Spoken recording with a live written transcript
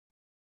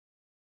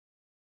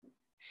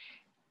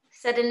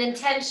Set an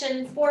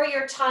intention for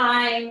your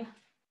time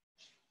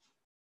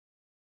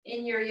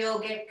in your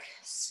yogic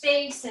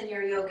space and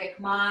your yogic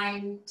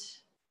mind.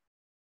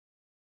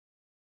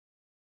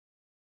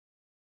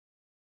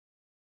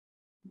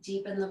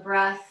 Deepen the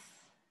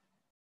breath.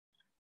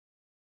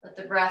 Let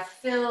the breath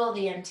fill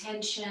the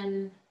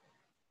intention.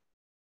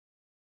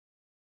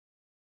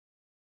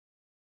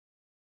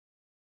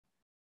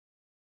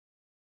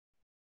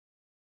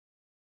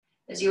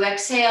 As you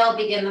exhale,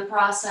 begin the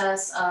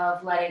process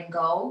of letting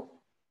go.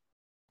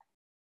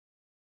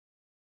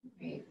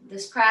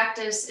 This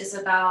practice is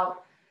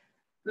about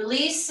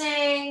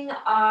releasing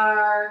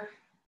our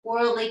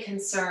worldly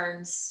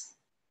concerns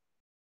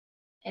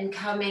and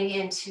coming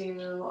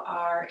into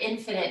our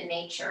infinite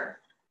nature.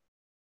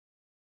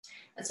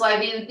 That's why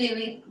we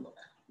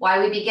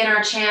begin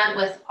our chant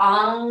with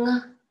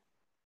Ang.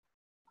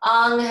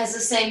 Ang has the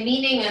same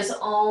meaning as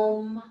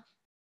Om,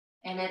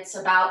 and it's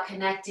about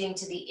connecting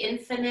to the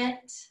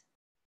infinite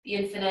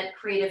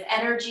creative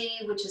energy,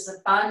 which is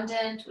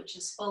abundant, which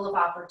is full of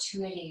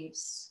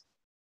opportunities.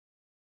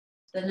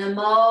 The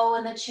Namo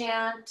in the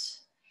chant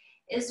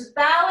is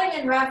bowing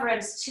in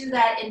reverence to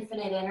that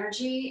infinite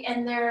energy,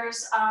 and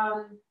there's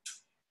a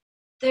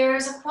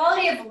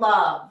quality of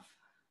love,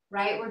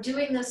 right? We're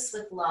doing this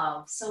with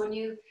love. So when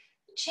you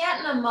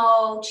chant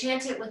Namo,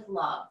 chant it with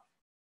love.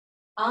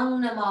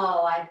 Ang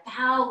Namo, I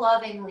bow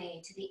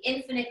lovingly to the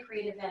infinite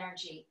creative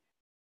energy,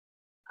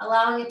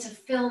 allowing it to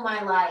fill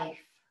my life.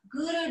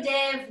 Guru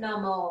Dev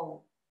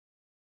Namo,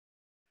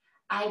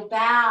 I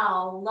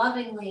bow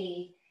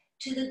lovingly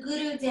to the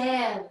Guru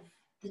Dev,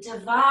 the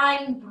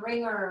divine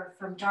bringer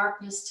from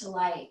darkness to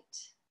light.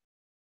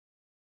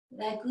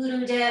 That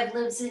Guru Dev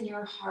lives in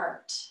your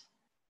heart.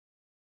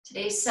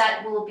 Today's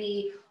set will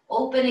be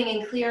opening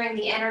and clearing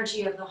the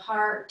energy of the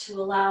heart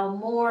to allow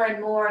more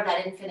and more of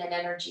that infinite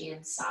energy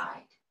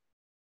inside.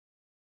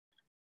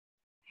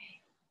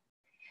 Okay.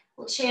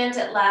 We'll chant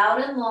it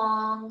loud and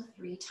long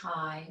 3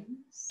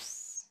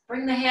 times.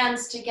 Bring the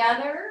hands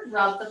together,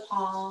 rub the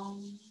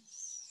palms.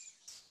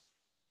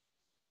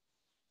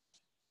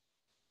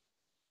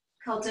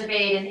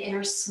 Cultivate an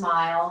inner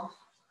smile.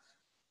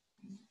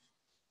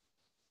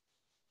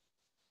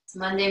 It's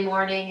Monday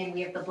morning and we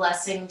have the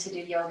blessing to do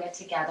yoga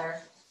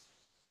together.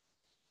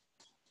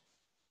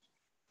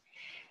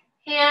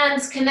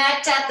 Hands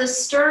connect at the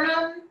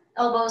sternum,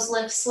 elbows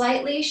lift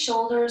slightly,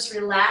 shoulders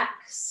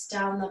relax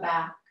down the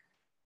back.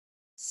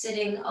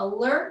 Sitting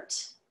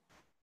alert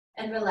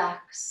and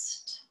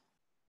relaxed.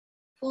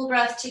 Full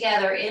breath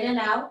together, in and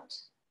out.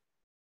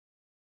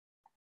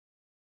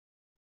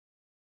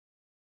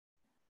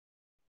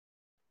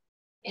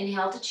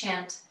 Inhale to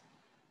chant.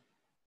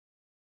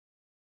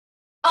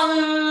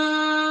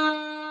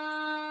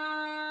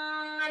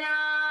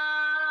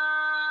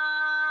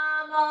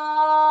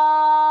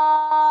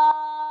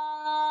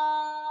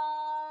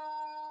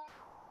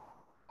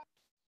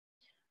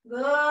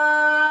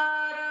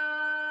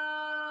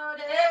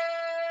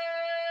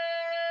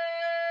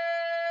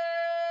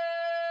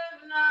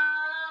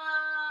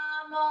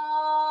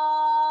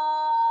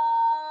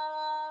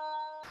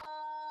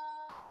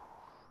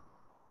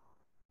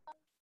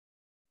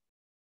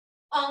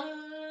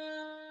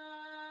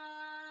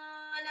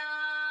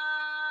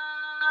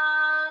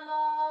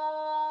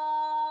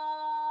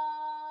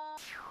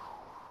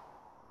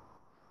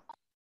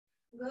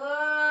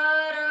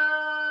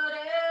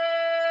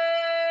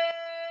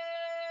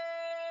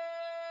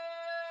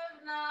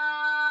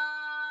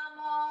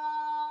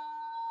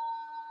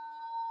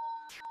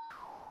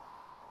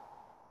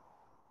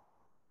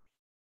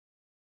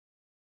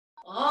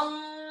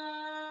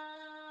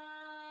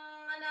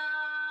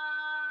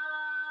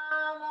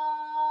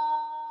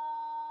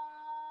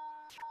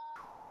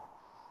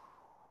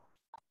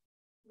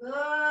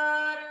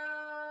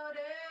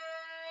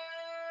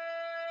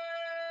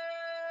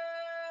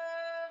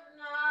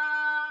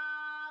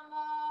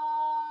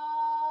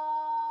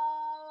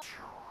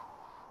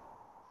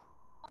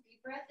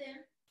 Deep breath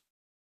in.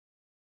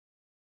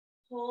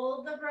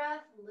 Hold the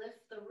breath,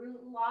 lift the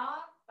root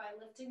lock by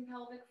lifting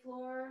pelvic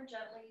floor,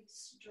 gently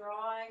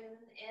drawing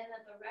in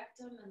at the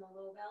rectum and the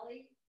low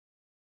belly.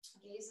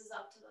 Gazes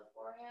up to the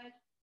forehead.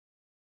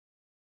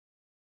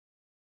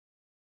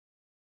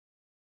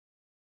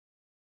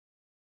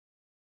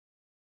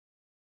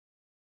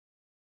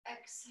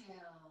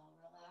 Exhale,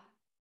 relax.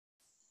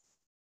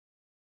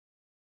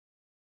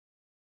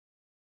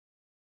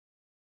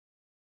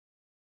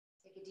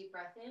 Take a deep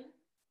breath in.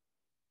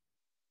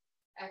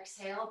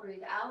 Exhale,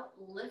 breathe out,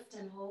 lift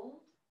and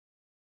hold.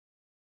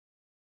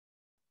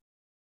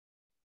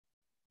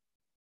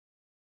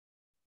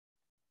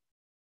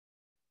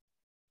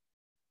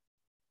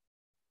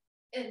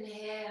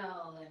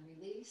 Inhale and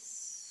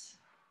release.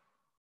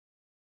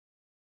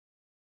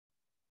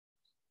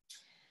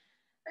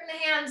 Bring the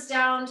hands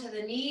down to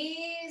the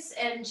knees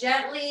and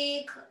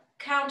gently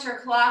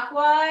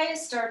counterclockwise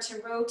start to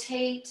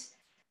rotate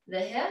the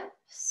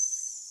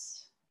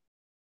hips.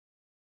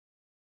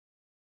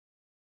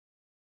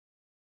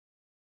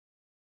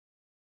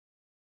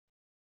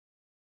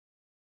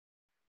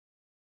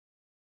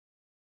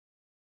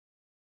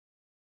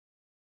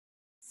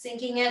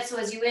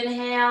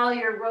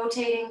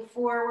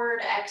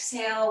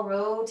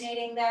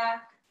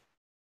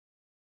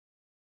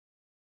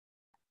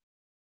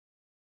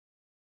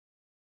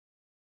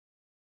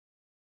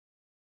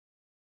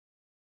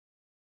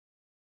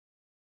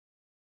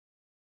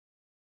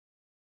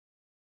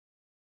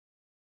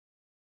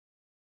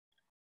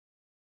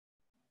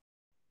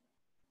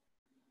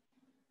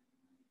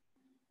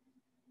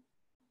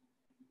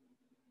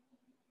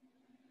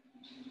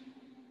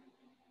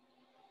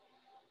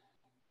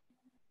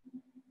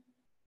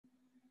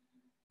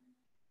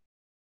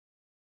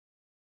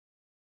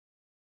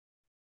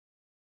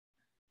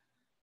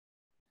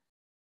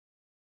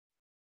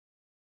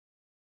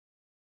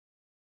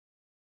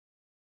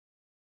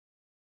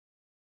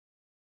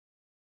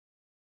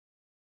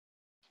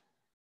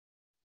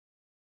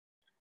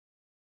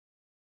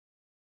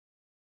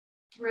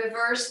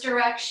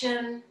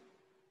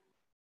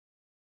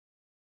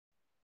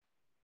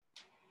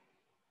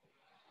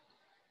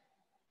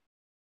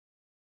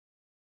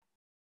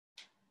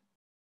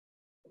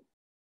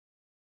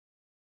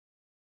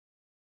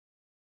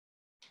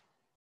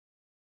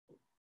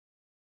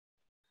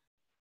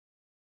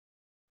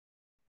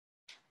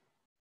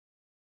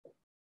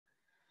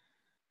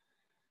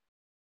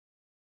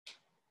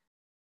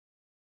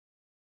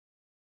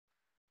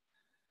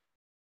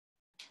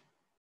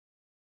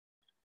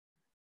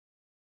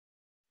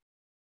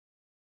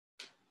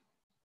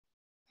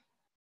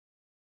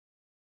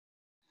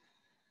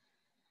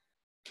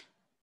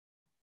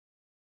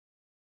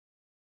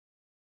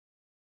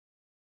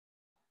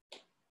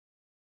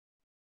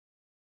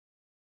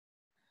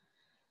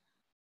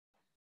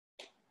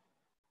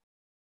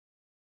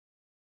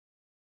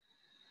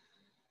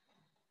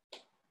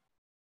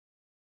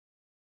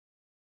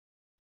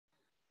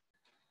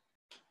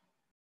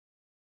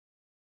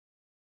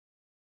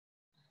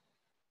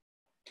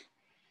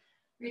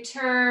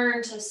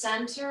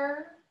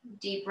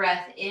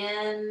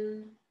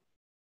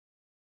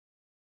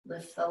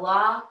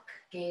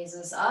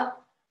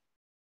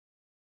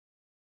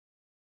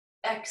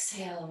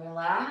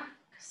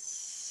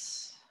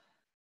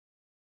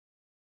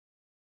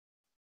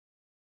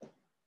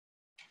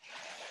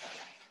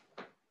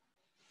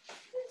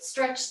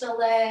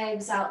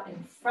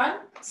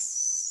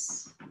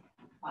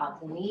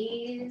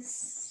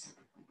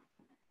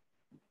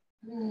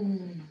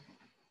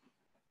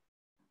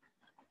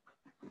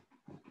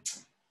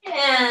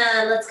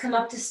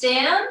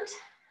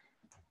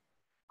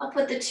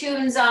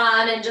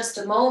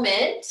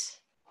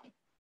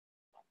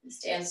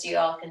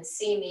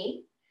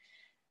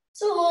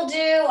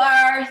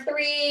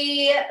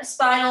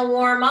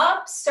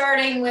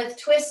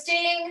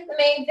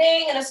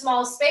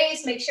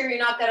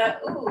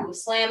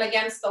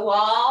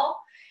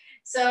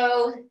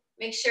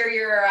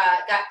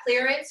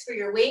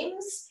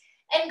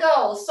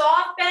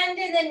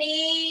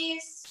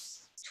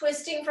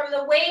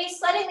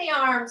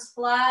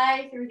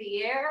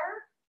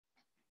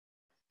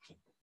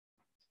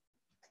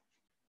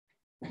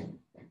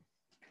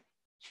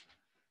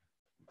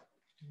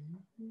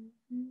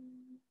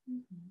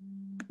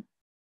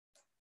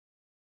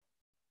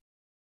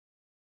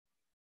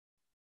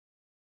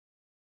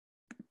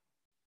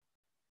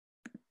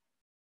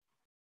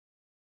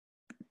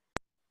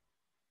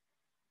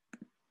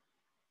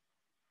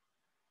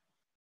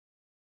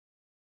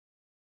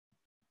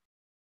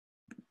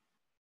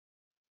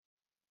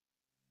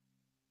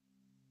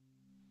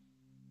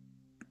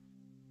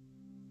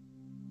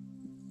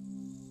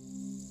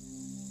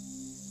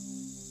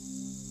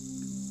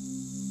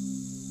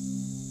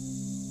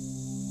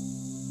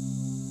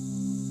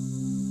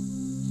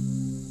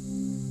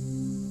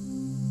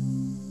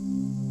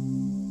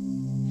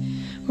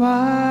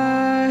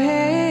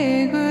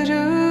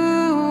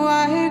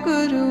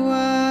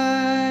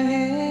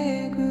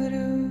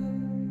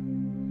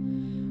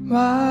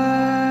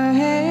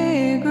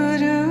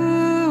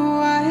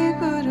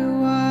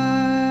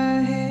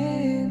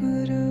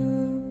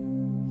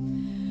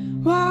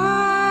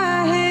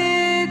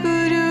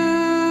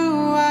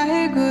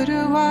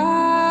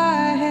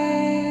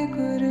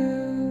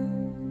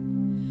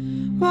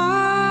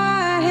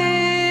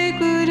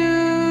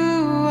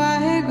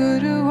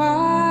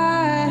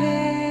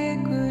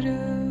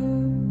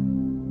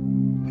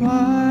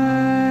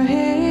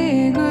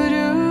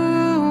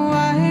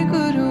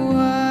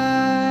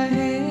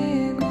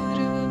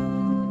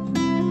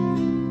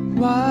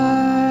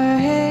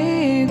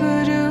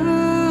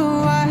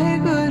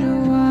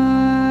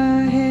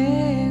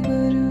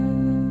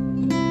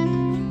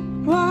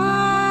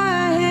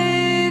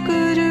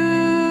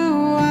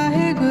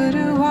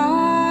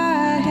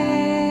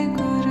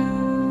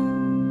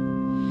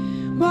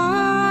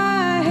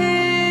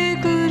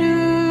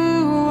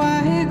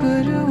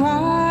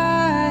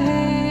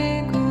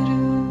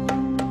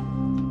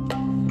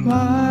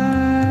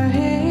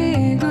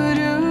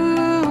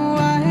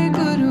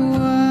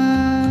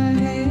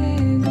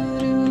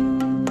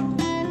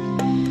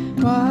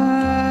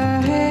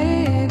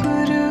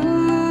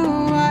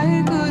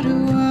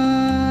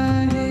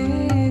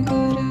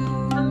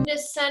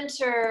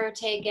 center,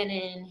 take an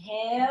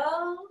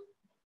inhale.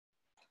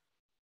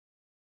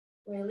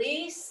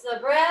 Release the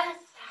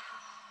breath.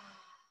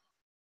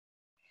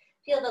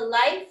 Feel the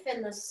life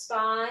in the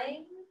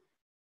spine.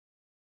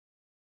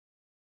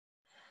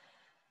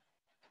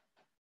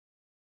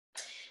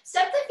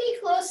 Step the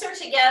feet closer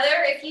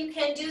together. If you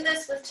can do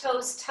this with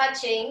toes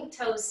touching,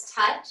 toes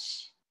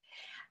touch.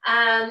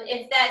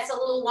 If that's a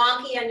little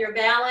wonky on your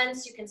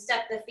balance, you can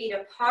step the feet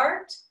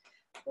apart.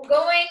 We're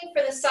going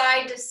for the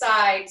side to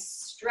side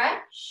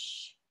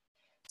stretch.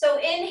 So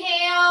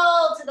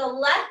inhale to the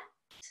left,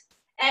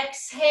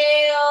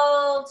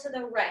 exhale to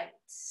the right.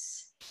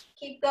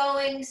 Keep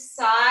going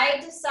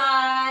side to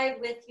side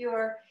with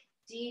your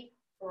deep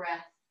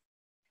breath.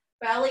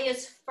 Belly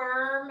is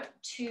firm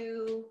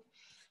to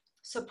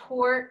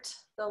support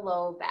the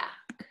low back.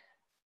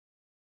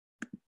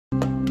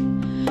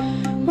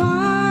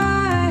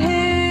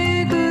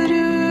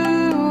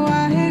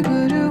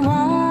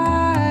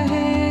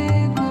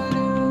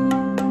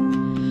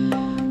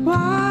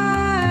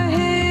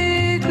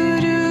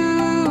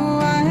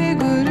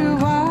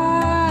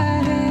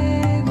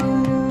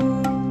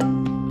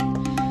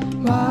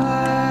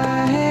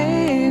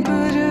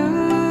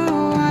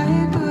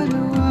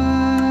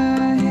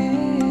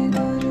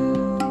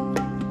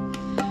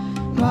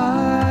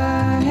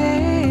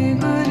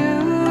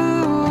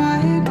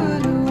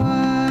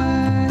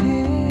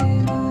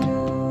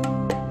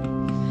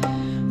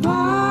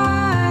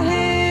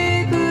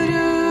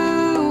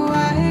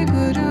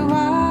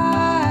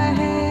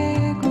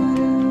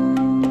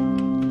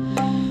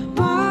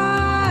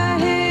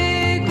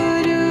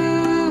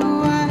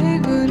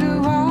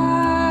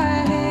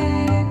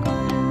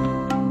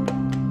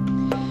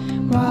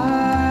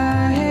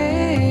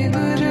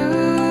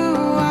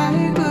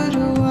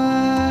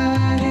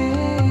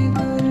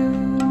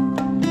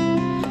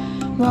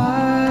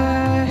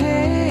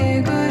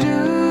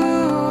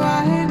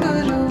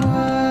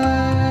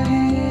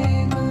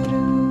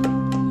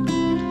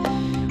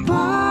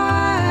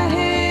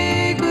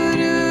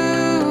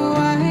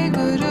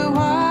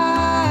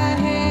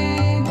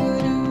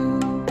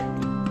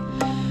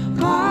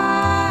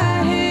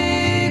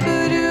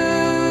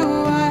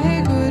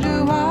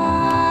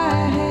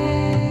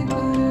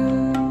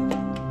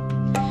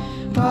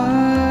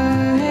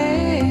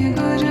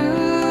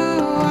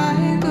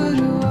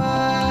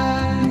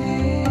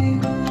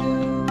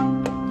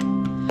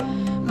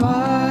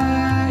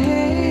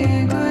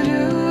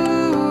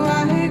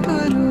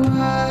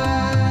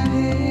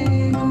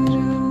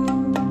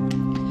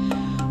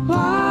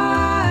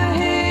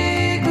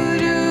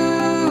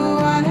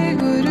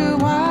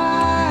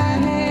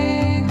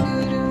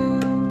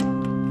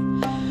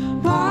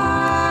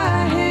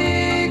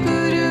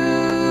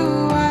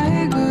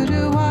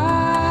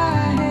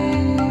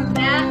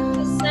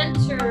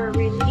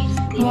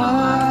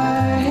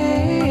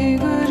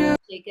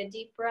 Take a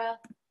deep breath.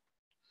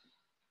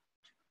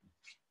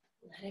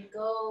 Let it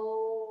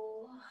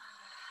go.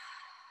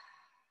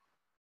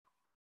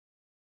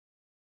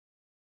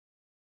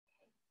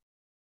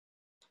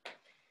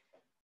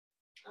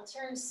 I'll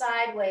turn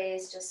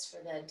sideways just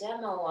for the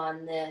demo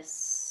on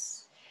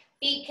this.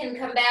 Feet can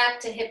come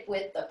back to hip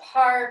width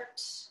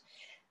apart.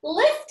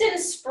 Lift and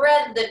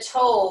spread the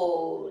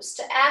toes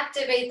to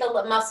activate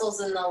the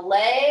muscles in the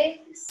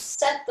legs.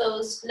 Set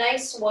those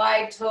nice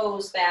wide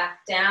toes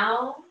back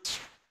down.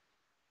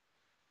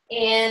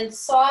 And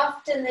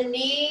soften the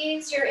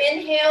knees. Your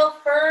inhale,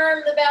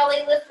 firm the belly,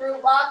 lift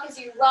root lock as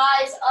you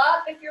rise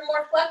up. If you're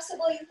more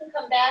flexible, you can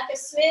come back a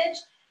smidge.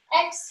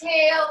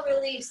 Exhale,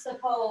 release the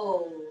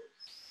pose.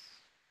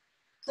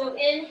 So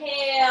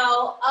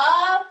inhale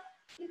up.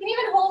 You can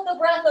even hold the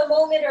breath a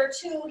moment or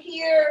two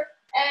here.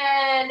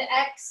 And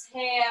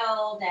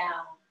exhale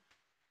down.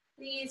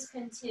 Please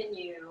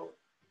continue.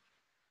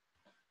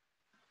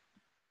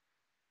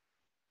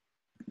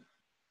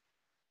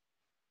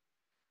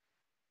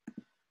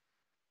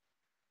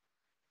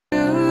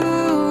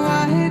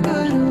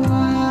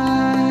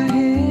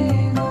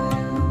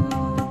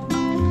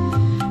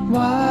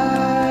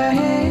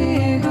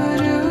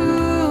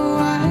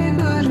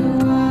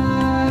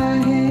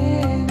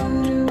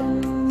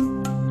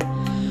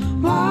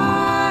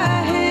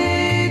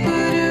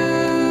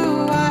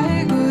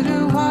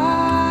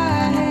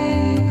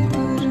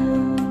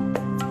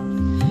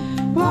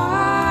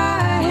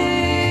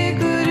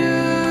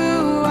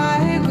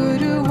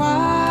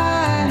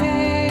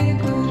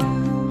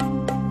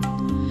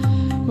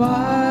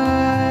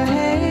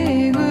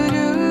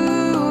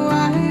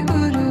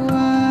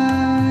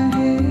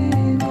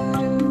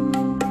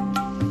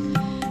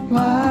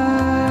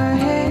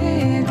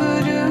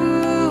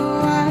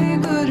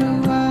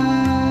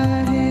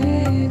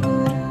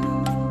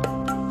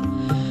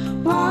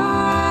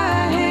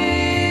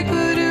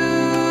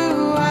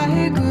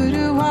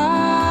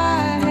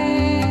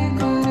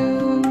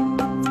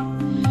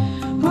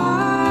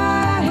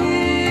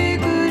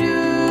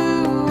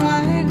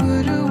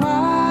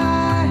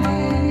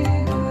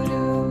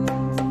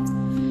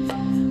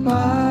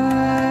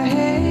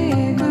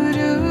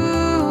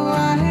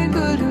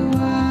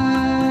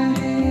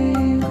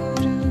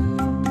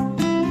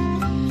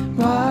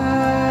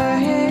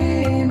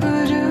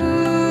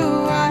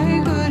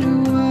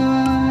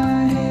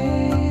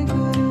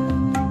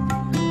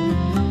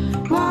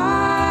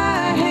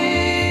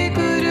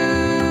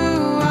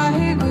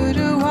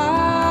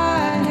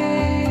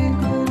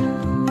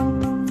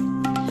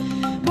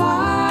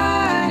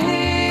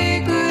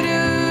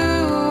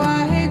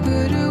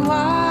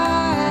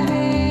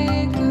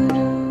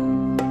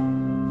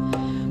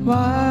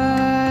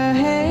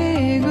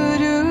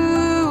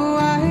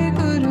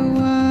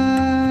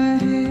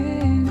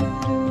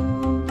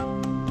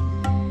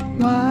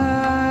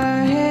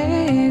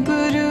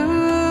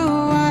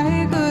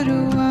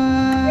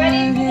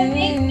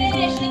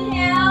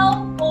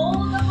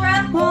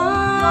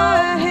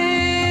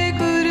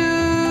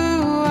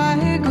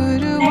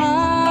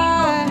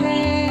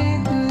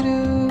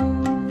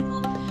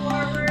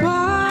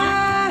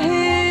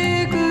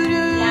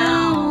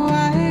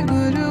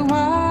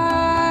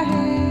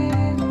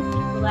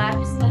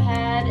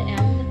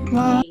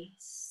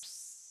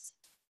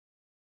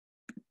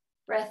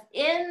 Breath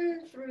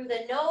in through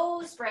the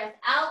nose, breath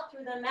out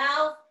through the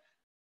mouth.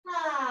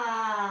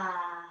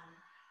 Ah.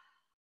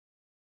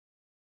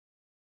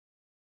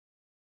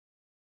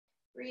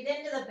 Breathe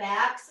into the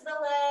backs of the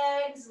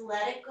legs,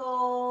 let it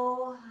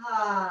go.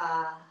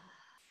 Ah.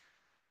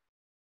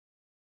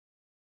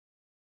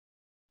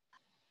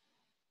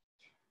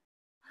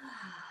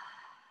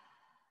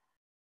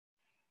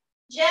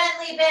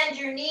 Gently bend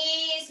your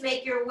knees,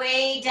 make your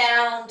way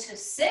down to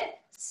sit.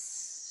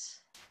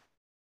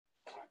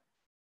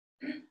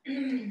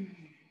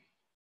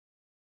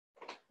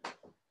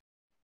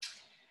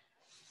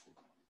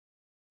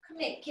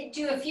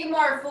 Do a few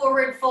more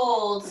forward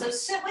folds. So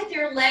sit with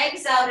your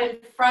legs out in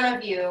front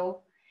of you.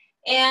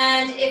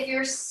 And if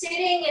you're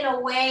sitting in a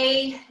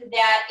way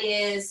that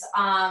is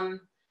a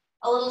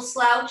little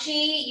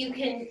slouchy, you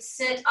can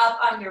sit up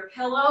on your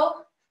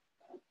pillow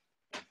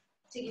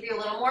to give you a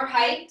little more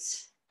height.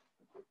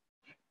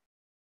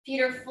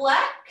 Feet are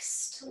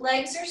flexed,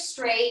 legs are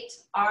straight,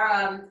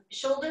 our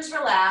shoulders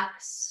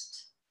relaxed.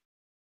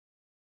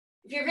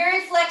 If you're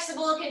very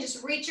flexible, you can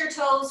just reach your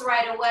toes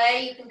right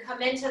away. You can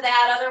come into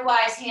that,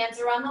 otherwise hands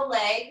are on the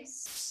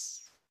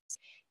legs.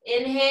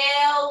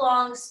 Inhale,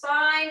 long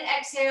spine,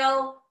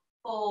 exhale,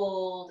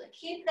 fold.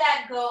 Keep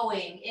that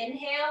going.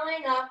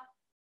 Inhaling up,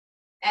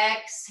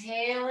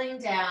 exhaling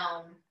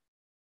down.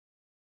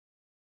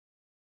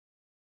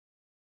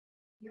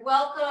 You're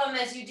welcome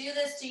as you do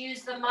this to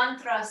use the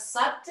mantra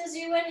Sat as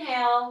you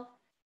inhale,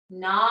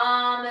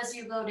 Nam as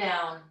you go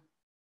down.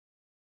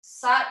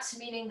 Sat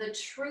meaning the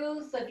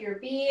truth of your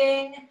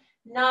being.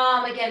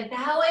 Nam, again,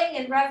 bowing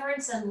in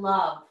reverence and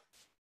love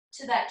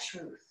to that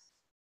truth.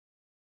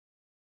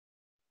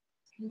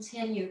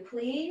 Continue,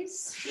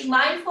 please. Be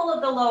mindful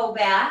of the low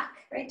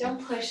back, right?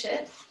 Don't push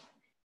it.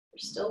 We're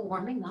still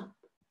warming up.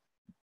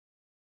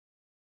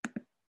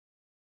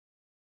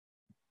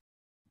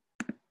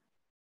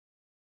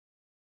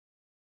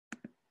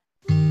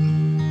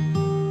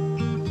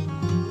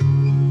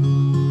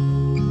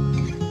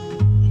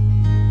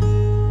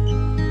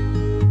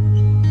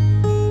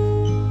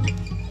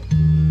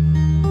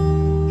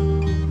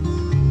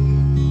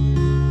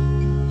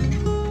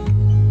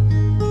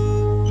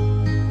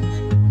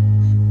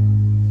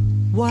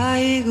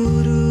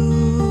 Waheguru,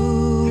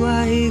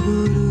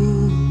 Waheguru,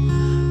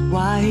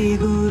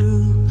 Waheguru,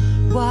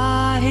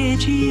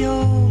 Wahejio.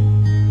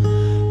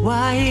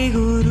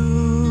 Waheguru,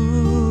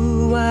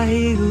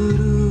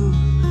 Waheguru,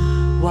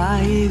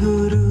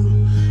 Waheguru,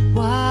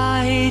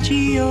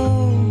 Wahejio.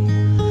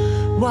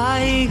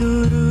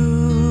 Waheguru,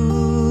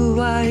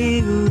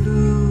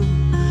 Waheguru,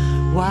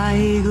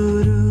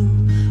 Waheguru,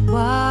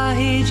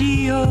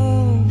 Wahejio.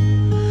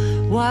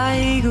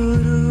 Waheguru,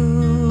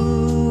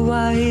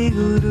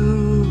 Waheguru,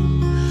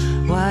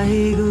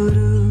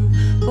 Waheguru,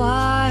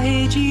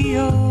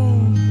 Wahejio.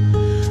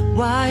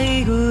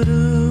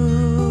 Waheguru,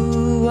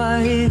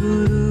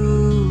 Waheguru,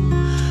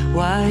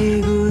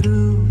 Waheguru,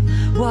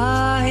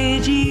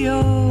 Wahejio.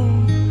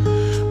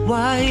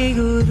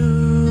 Waheguru,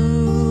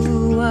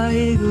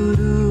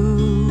 Waheguru,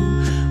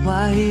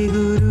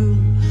 Waheguru,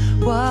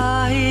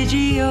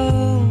 Wahejio.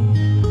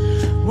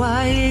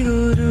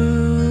 Waheguru,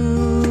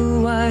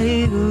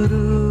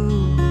 Waheguru,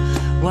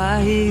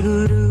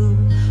 Waheguru,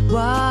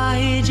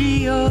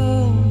 Wahejio.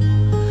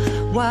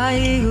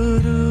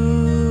 Waheguru,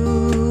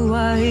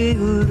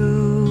 Waheguru,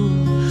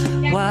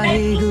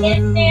 Waheguru,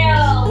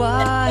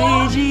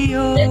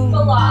 Wahejio.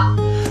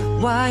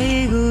 Waheguru,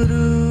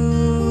 Waheguru,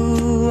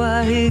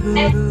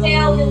 Waheguru,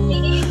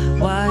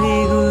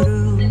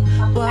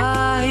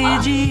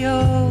 Wahejio.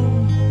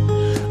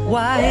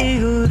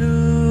 Waheguru,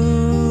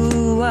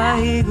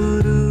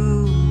 Waheguru,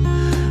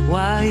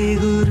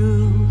 Waheguru,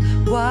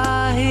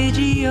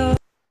 Wahejio.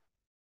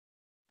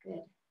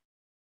 Good.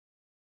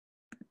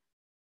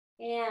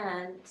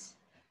 And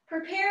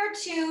prepare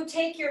to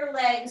take your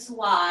legs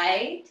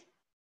wide.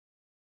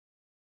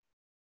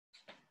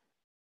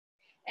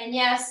 And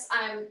yes,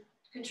 I'm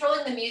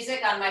controlling the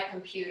music on my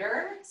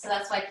computer, so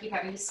that's why I keep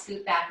having to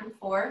scoot back and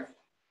forth.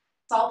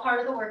 It's all part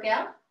of the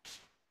workout,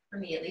 for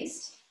me at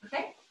least.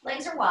 Okay,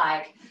 legs are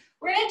wide.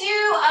 We're gonna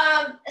do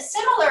a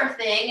similar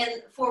thing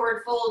in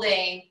forward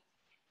folding.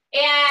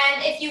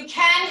 And if you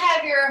can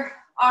have your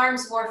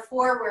arms more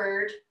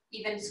forward,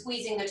 even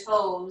squeezing the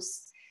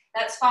toes,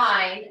 that's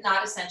fine,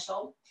 not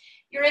essential.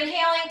 You're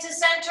inhaling to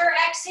center,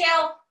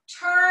 exhale,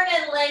 turn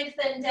and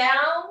lengthen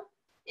down.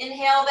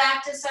 Inhale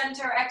back to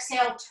center,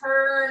 exhale,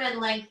 turn and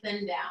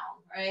lengthen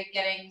down, right?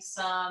 Getting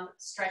some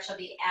stretch of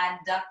the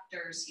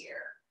adductors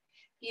here.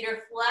 Feet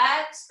are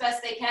flexed,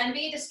 best they can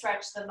be to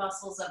stretch the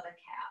muscles of the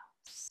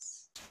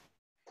calves.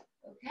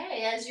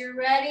 Okay, as you're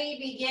ready,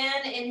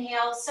 begin.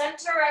 Inhale,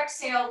 center,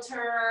 exhale,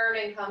 turn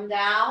and come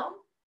down.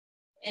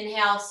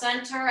 Inhale,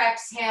 center,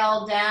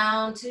 exhale,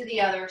 down to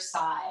the other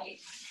side.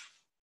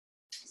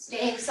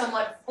 Staying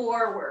somewhat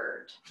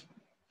forward.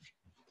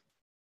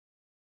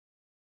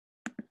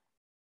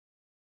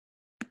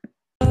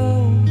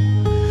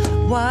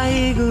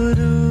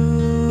 Waheguru,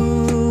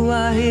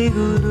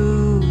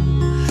 Waheguru,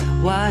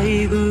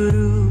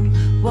 Waheguru,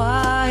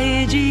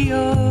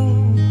 Wahejio.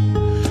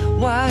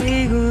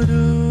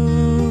 Waheguru,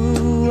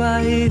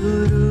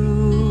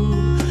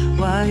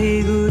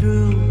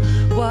 Waheguru,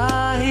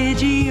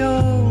 Wahegio,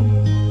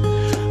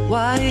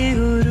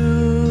 Waheguru,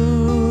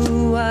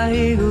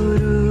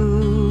 Waheguru,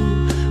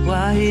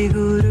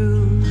 Waheguru,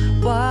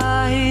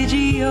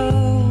 Wahegio,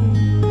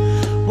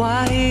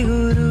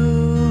 Waheguru,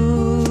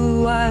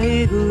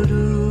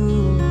 Waheguru,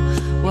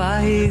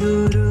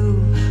 Waheguru,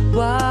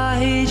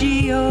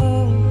 Wahegio,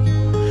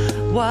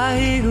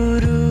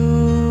 Waheguru,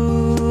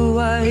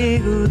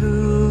 Waheguru,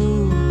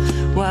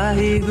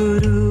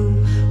 Waheguru,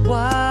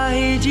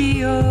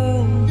 Wahegio,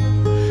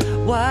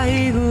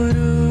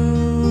 Waheguru,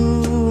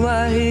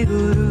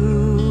 Waheguru,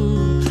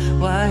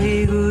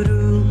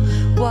 Waheguru,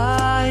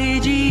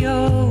 Wahegio,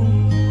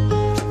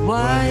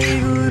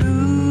 Waheguru,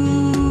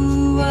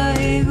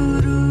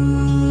 Waheguru,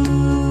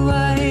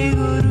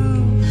 Waheguru,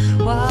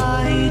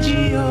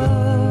 Wahegio,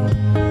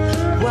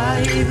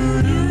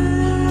 Waheguru,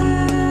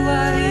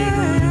 Waheguru,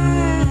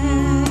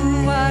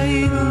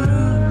 Waheguru,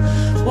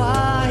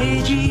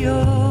 Wahegio,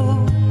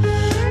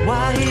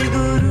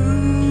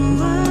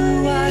 Waheguru,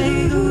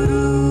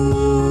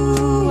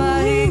 Waheguru,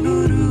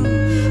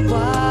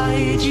 Waheguru,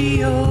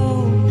 Wahegio,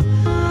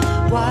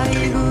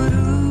 Waheguru,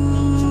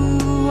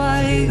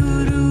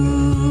 Waheguru,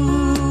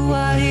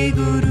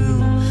 Waheguru,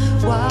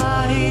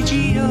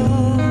 Wahegio,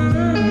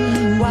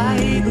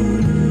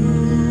 Waheguru,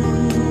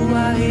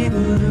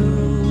 Waheguru,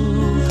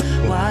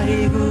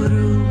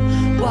 Waheguru,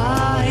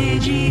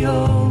 Wahegio,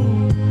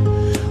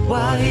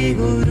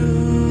 Waheguru,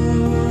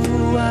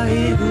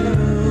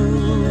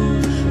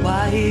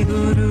 Waheguru,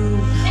 Waheguru,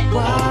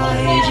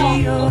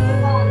 Wahegio,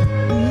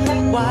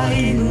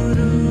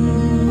 Waheguru,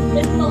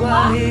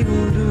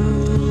 Waheguru,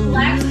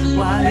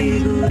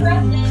 Waheguru,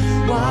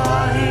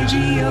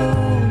 Wahegio,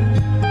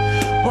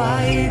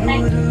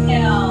 Waheguru,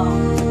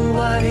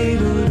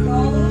 Waheguru,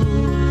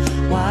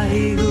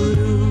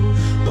 Waheguru,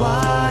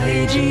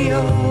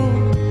 Wahegio,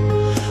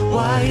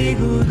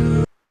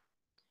 Waheguru.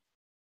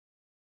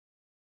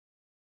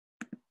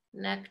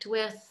 Connect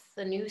with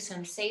the new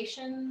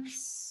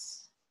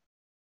sensations.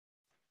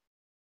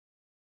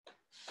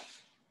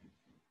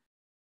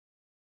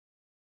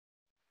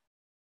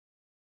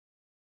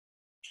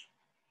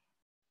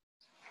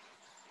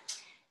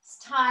 It's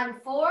time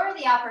for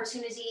the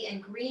opportunity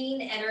and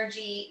green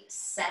energy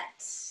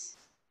set.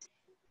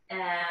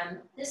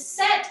 This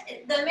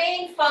set, the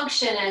main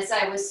function, as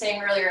I was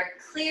saying earlier,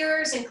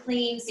 clears and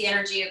cleans the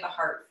energy of the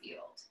heart field.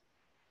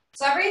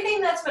 So everything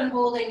that's been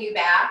holding you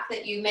back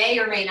that you may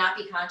or may not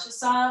be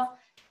conscious of,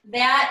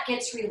 that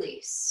gets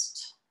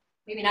released.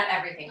 Maybe not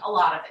everything, a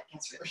lot of it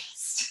gets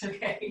released,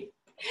 okay?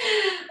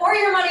 Or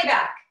your money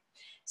back.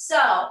 So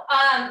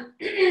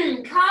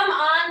come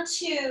on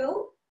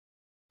to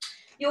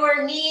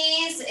your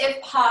knees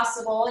if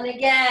possible. And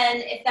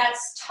again, if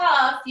that's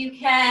tough, you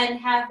can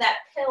have that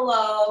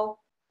pillow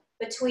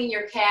between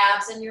your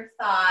calves and your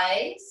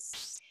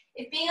thighs.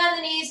 If being on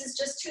the knees is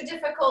just too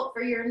difficult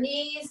for your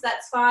knees,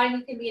 that's fine.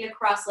 You can be in a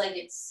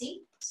cross-legged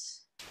seat.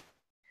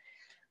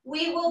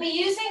 We will be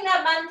using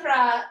that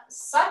mantra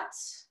Sat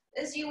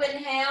as you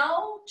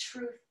inhale,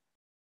 truth,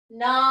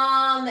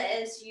 Nam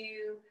as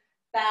you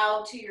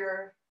bow to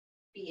your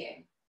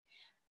being.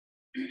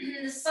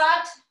 The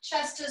Sat,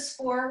 chest is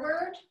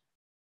forward,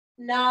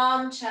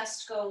 Nam,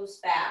 chest goes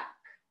back.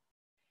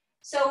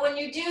 So when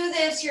you do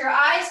this, your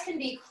eyes can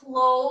be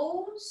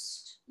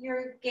closed.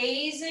 You're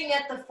gazing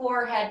at the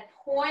forehead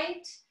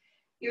point.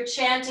 You're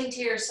chanting to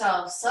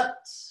yourself,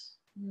 Sat,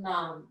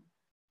 Nam,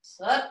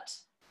 Sat,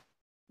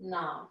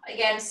 Nam.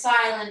 Again,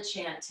 silent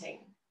chanting.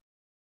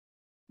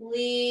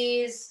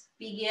 Please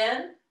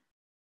begin.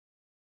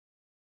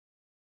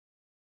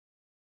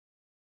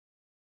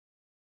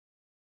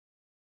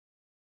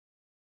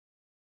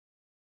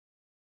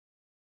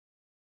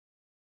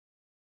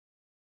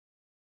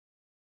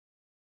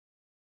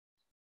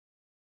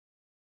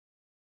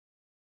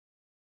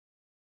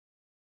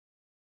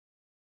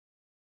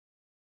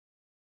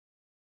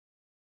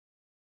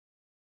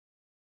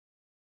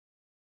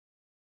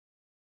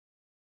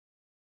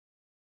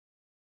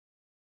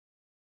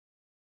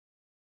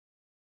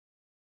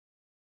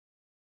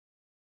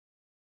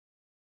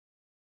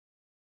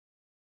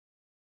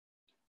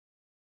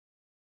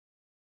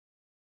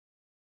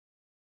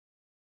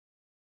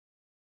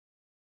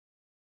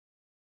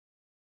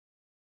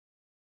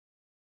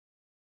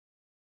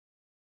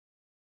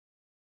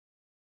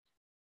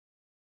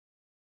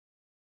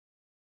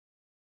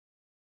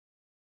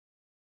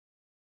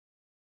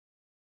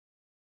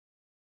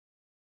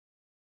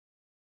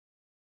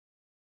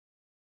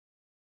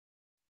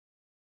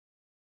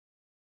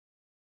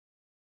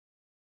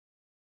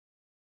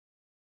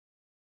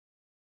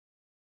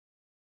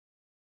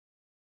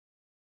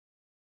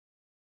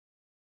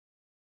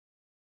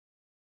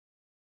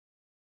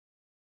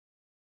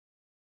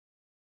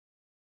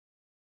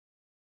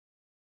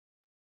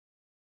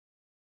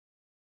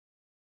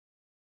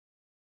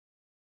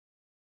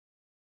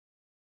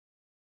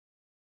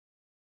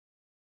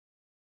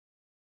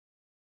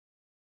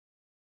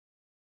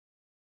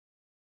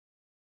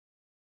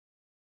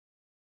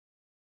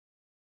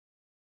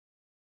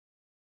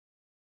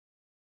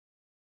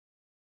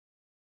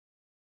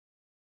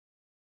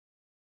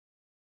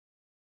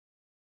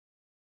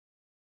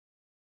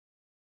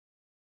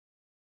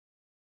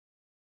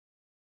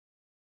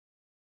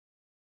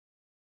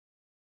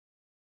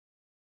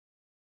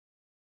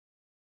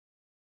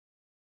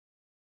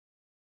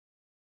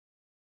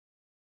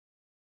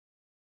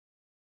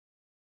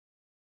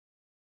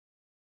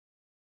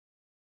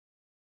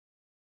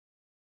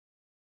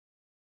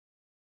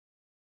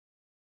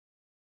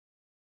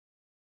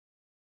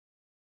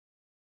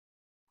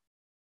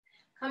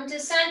 Come to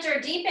center,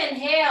 deep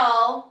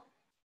inhale,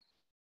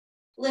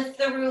 lift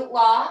the root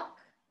lock.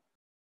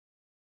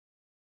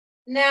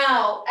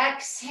 Now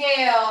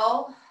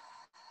exhale,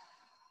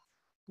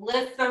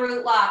 lift the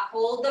root lock,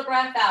 hold the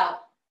breath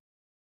out.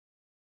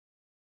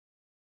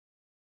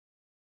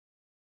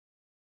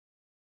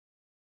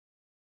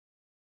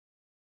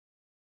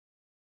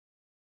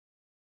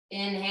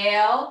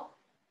 Inhale,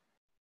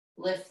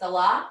 lift the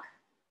lock.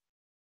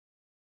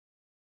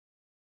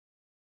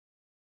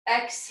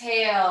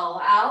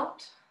 Exhale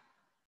out,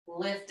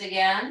 lift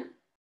again.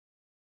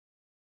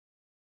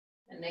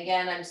 And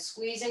again, I'm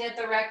squeezing at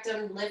the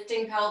rectum,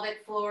 lifting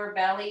pelvic floor,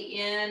 belly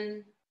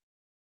in.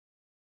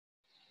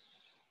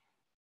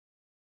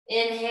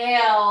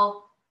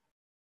 Inhale,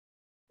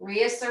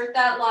 reassert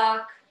that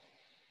lock.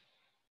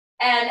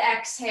 And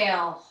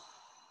exhale,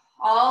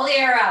 all the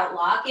air out,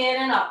 lock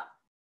in and up.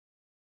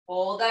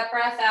 Hold that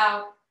breath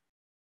out.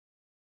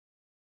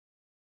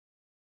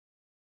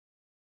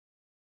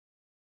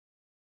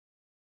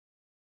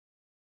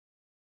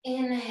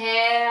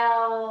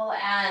 Inhale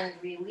and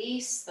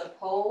release the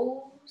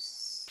pose.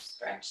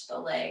 Stretch the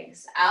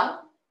legs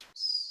out.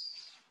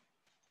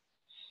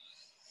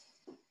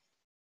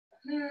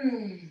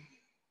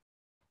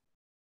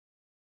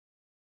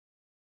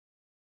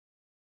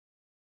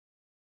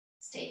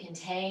 Stay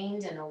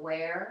contained and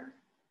aware.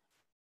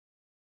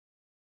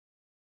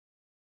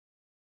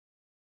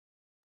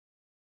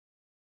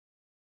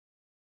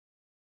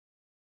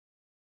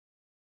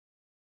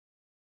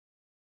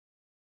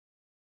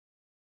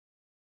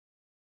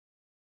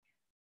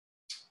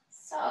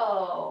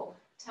 So,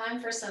 time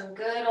for some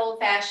good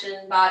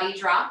old-fashioned body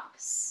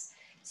drops.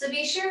 So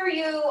be sure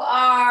you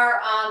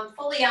are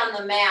fully on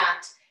the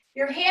mat.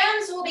 Your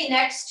hands will be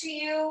next to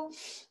you.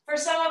 For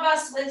some of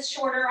us with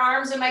shorter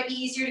arms, it might be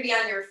easier to be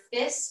on your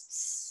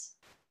fists.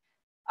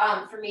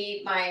 For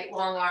me, my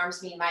long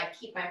arms mean I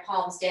keep my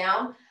palms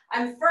down.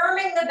 I'm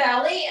firming the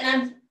belly and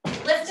I'm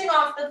lifting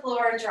off the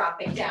floor and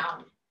dropping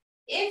down.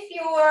 If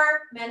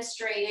you're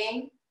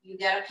menstruating, you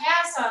get a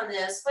pass on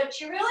this,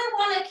 but you really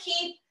want to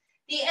keep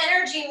the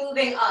energy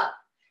moving up.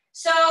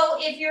 So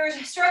if you're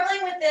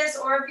struggling with this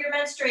or if you're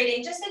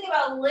menstruating, just think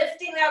about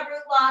lifting that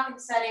root lock and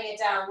setting it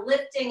down,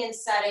 lifting and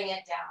setting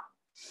it down.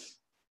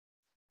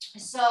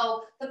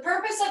 So the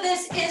purpose of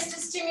this is to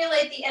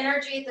stimulate the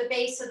energy at the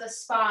base of the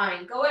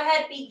spine. Go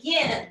ahead,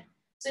 begin.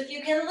 So if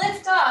you can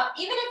lift up,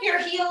 even if your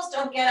heels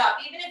don't get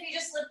up, even if you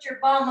just lift your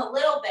bum a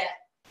little bit,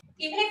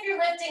 even if you're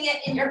lifting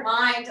it in your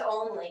mind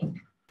only,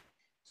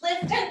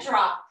 lift and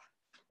drop.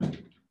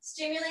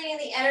 Stimulating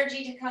the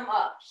energy to come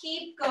up.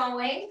 Keep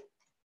going.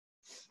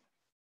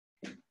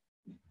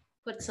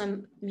 Put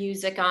some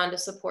music on to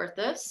support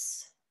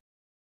this.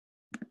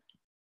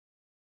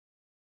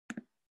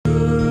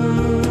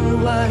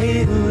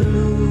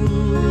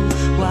 Waheguru,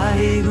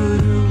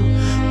 Waheguru,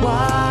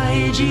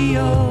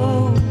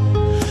 Waheguru,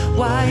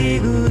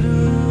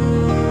 Waheguru,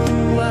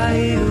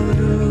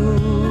 Waheguru,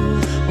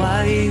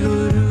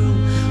 Waheguru,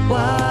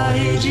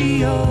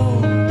 Waheguru,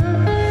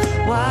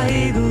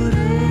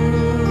 Waheguru.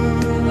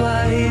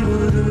 Waheguru,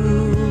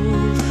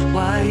 Waheguru,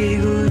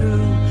 Waheguru,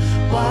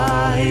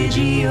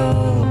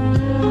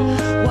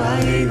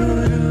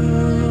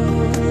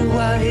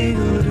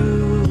 Waheguru,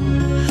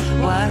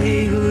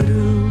 Waheguru,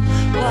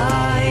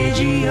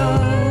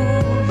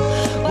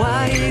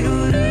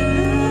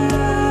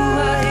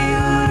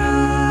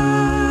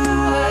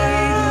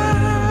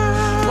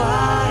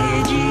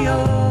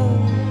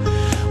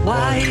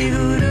 Waheguru,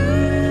 Waheguru,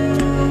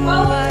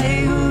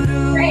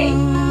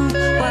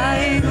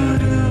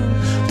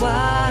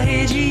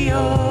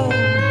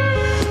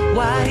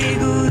 Waheguru,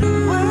 Waheguru,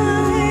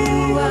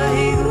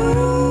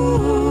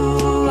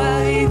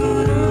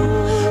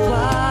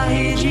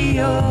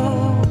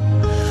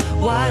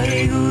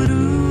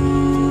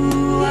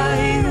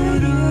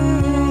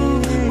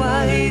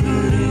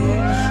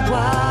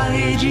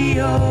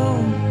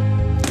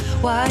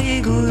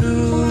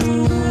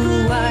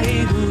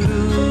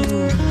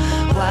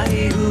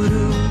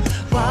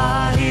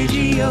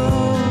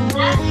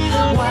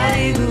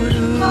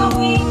 Waheguru,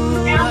 Waheguru,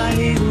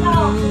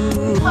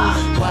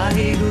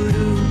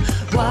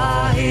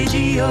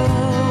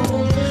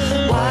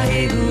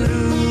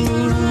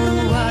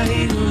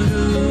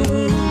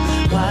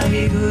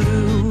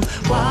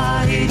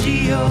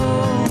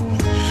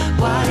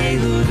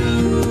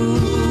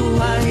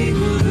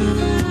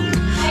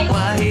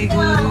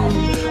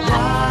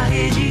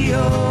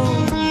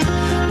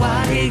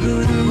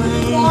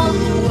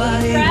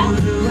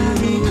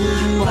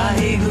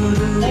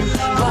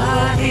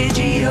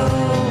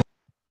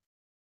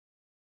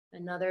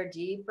 Another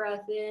deep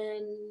breath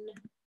in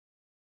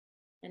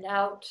and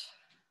out.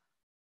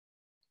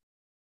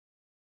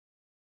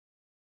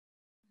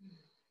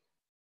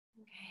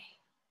 Okay.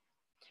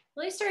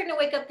 Really starting to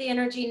wake up the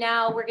energy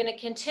now. We're going to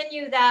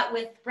continue that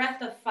with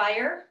breath of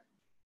fire.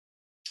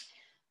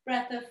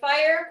 Breath of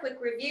fire, quick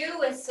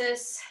review, is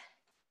this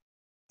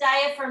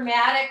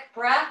diaphragmatic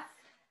breath.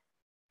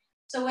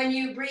 So when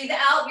you breathe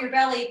out, your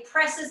belly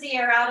presses the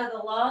air out of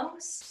the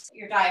lungs.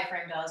 Your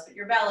diaphragm does, but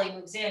your belly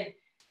moves in,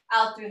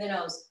 out through the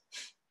nose.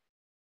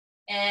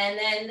 And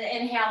then the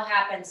inhale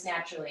happens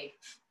naturally.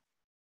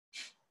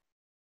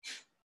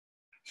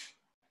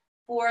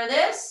 For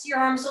this, your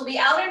arms will be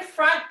out in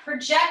front,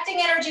 projecting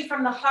energy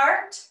from the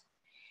heart.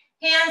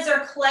 Hands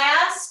are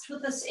clasped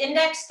with the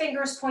index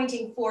fingers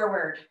pointing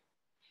forward.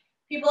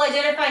 People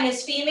identifying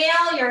as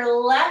female, your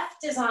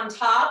left is on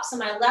top, so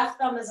my left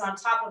thumb is on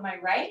top of my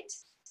right.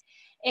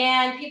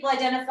 And people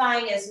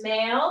identifying as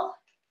male,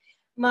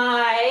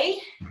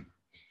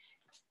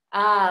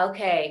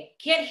 okay,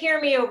 can't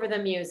hear me over the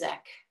music.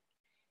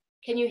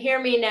 Can you hear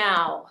me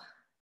now?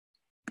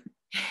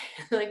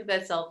 Like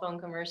that cell phone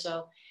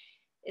commercial.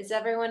 Is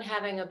everyone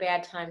having a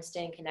bad time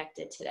staying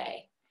connected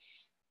today?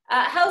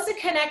 How's the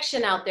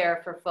connection out there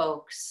for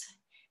folks?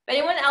 If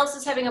anyone else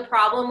is having a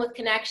problem with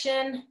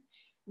connection,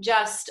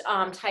 just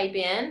type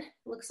in.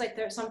 Looks like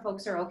some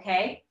folks are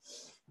okay.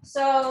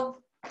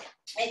 So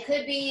it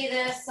could be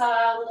this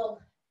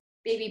little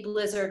baby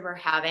blizzard we're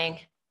having.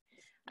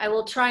 I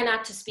will try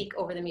not to speak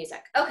over the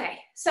music. Okay,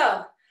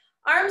 so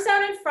arms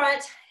out in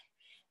front.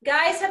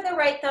 Guys have the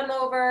right thumb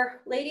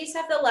over. Ladies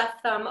have the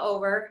left thumb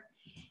over.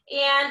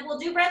 And we'll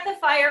do breath of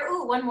fire.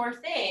 Ooh, one more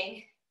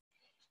thing.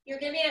 You're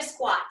gonna be in a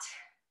squat.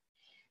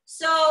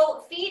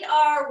 So feet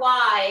are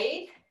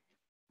wide.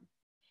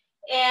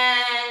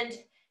 And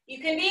you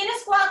can be in a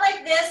squat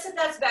like this if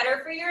that's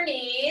better for your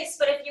knees.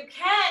 But if you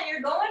can,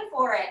 you're going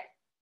for it.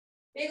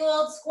 Big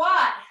old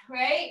squat,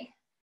 right?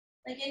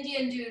 Like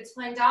Indian dudes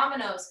playing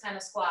dominoes kind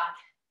of squat.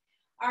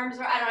 Arms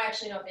are, I don't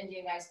actually know if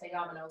Indian guys play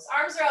dominoes.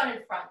 Arms are out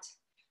in front.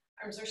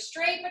 Arms are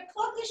straight, but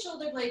plug the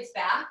shoulder blades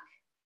back.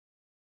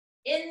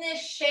 In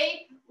this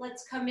shape,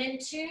 let's come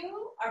into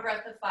our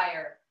breath of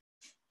fire.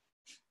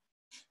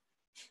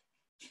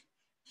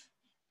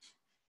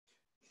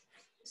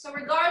 So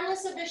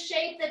regardless of the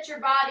shape that your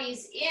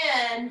body's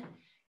in,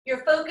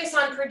 you're focused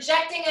on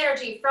projecting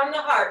energy from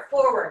the heart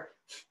forward.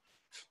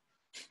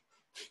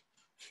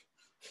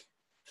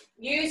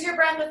 Use your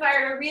breath of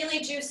fire to really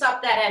juice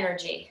up that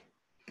energy.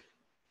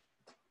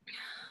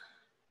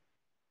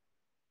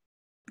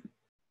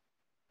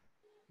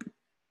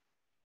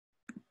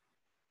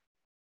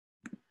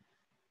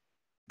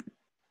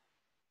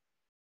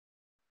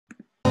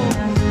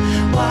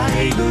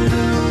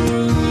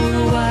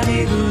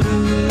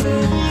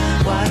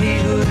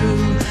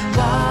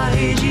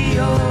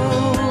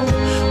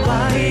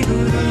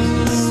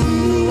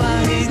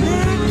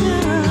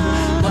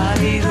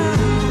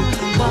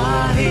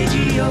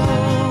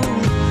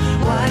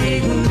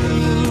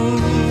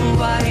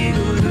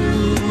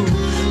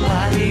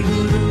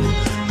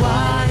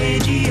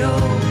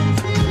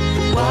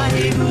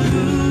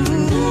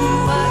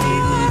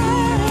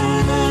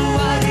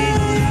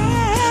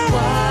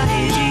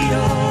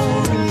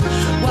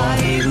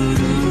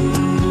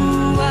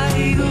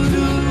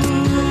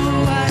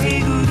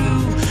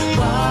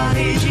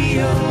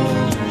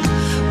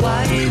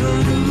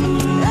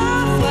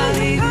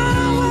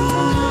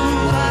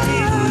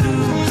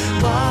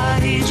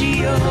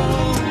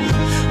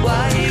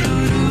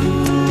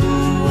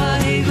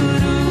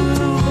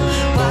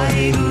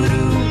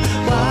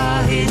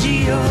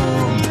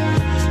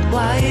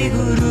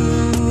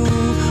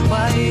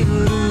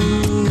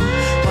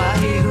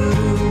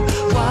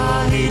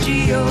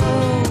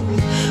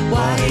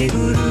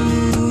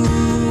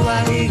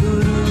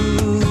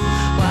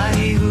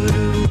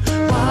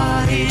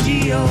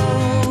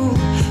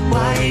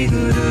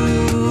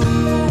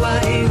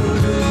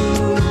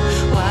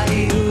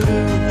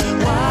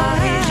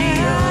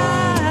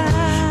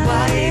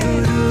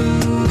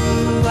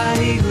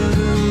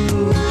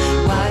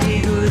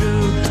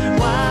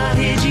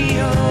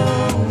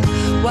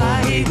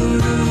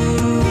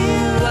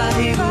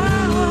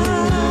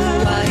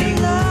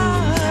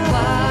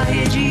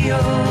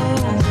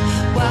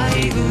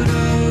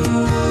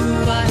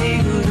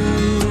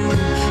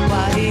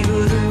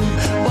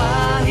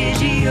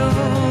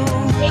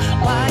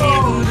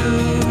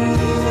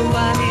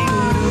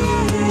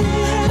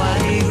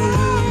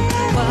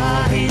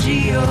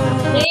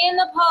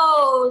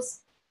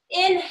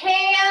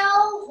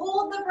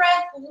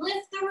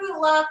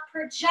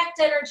 Project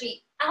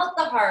energy out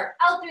the heart,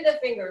 out through the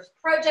fingers,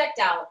 project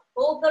out,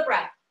 hold the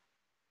breath.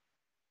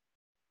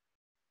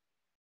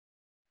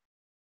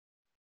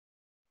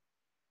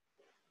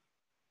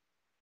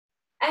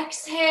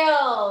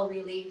 Exhale,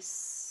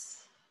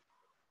 release.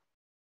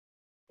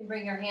 You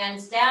bring your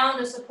hands down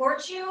to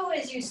support you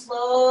as you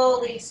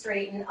slowly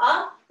straighten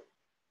up.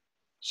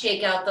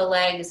 Shake out the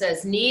legs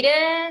as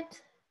needed.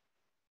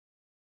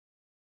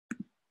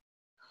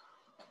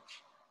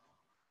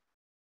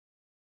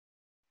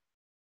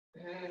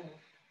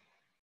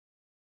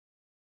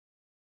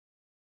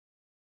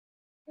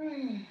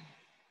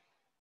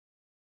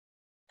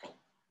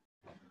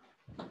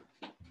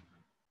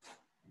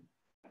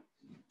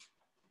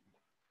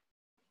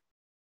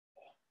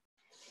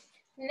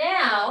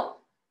 Now,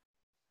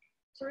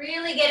 to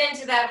really get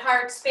into that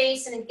heart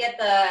space and get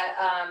the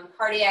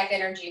cardiac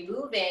energy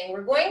moving,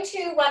 we're going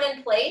to run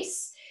in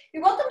place.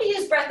 You're welcome to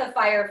use breath of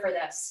fire for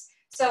this.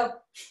 So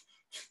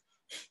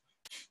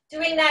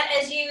doing that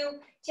as you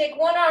take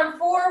one arm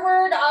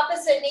forward,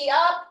 opposite knee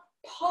up,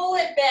 pull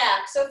it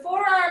back. So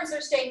forearms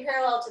are staying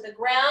parallel to the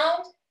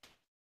ground.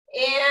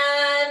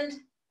 And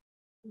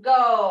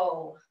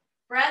go.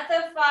 Breath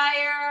of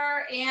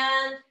fire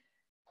and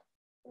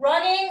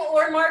running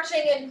or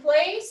marching in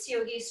place,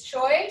 yogi's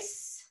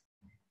choice.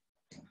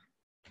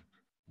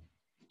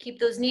 Keep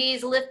those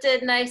knees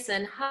lifted nice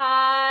and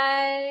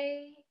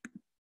high.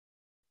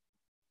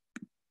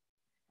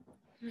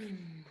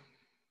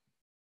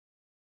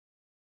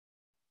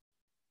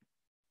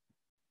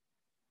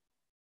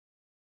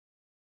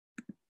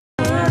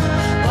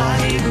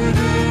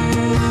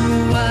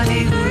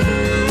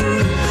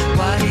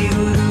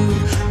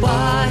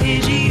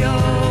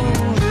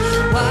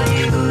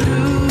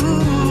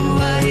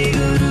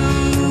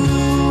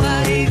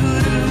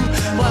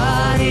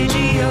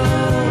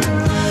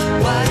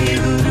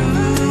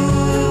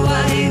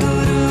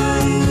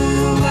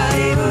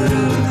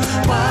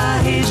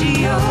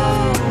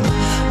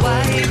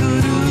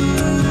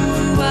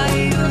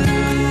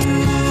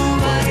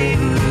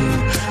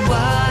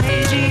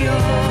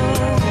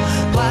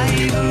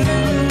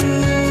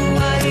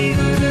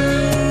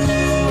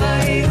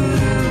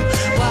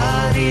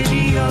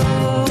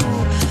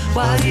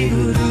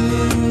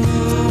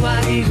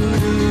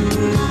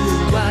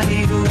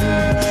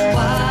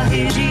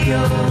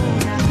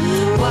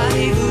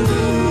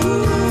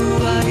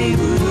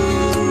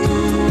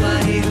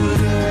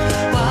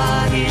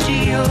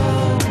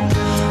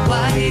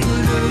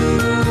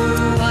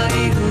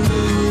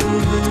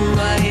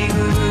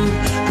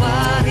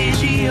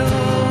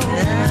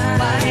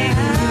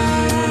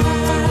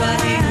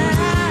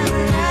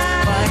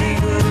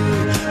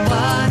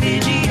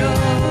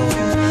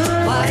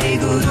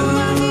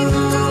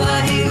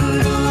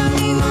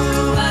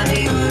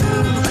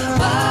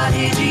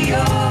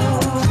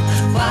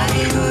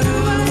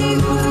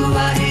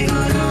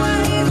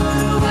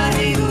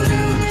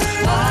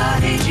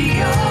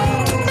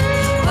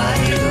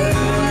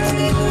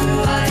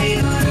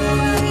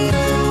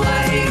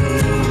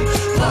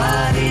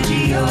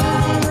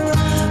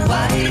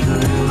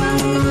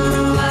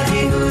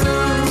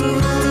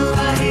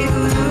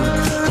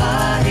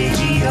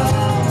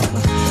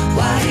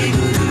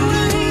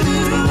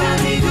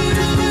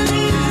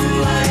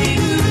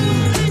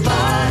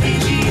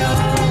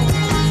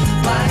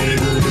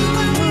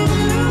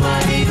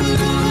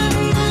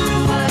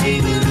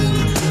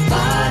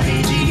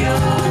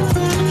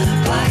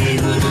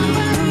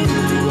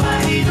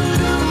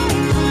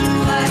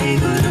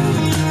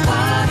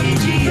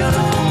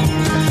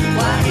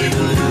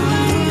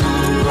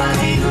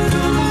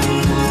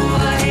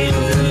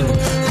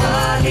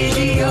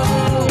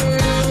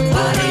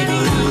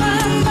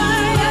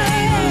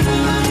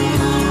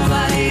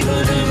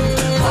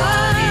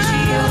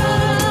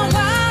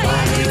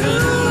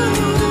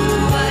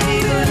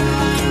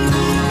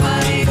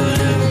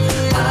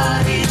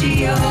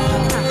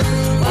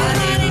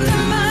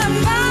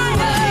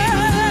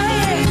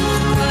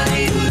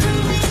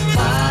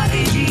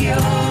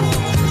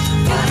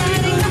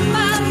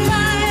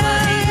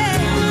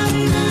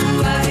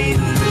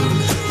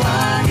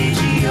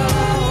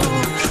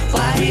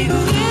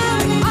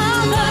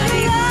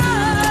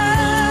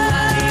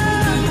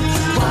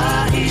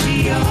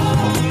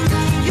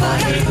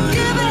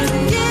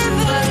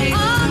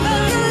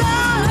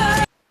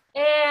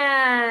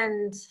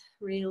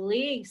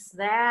 Release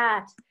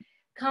that.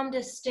 Come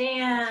to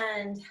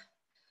stand.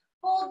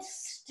 Hold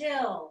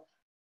still.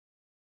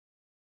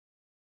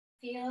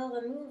 Feel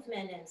the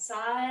movement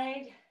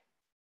inside.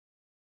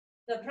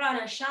 The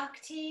prana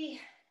shakti,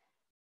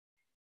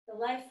 the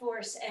life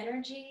force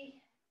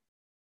energy.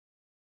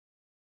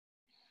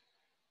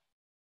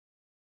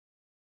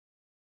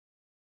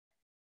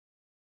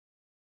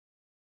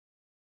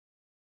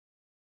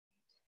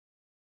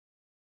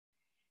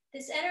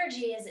 This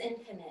energy is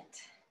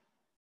infinite.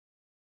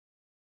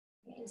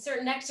 And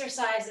certain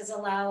exercises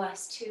allow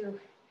us to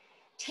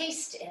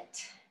taste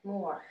it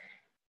more.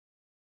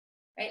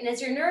 Right? And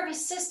as your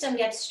nervous system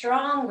gets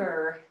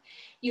stronger,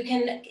 you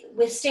can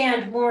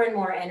withstand more and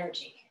more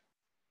energy.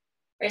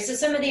 Right? So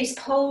some of these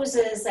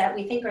poses that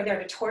we think are there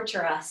to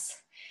torture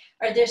us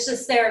are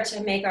just there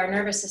to make our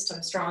nervous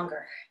system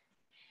stronger.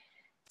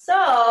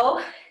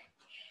 So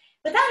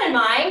with that in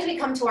mind, we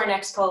come to our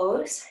next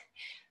pose,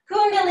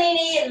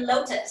 Kundalini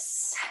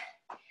Lotus.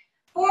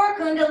 For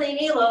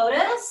Kundalini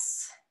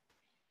Lotus,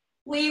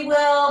 we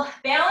will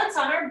balance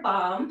on our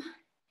bum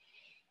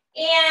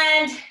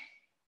and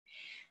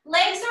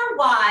legs are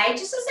wide,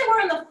 just as they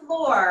were on the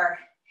floor.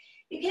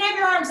 You can have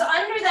your arms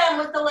under them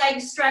with the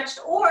legs stretched,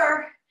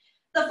 or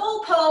the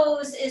full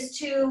pose is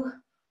to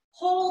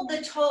hold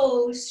the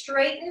toes,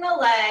 straighten the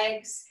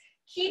legs,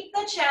 keep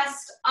the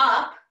chest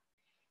up,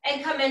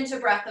 and come into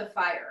breath of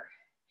fire.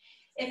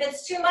 If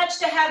it's too much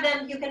to have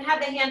them, you can have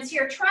the hands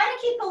here. Try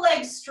to keep the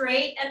legs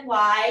straight and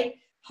wide,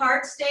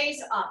 heart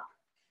stays up.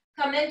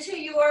 Come into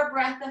your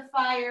breath of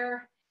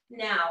fire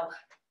now.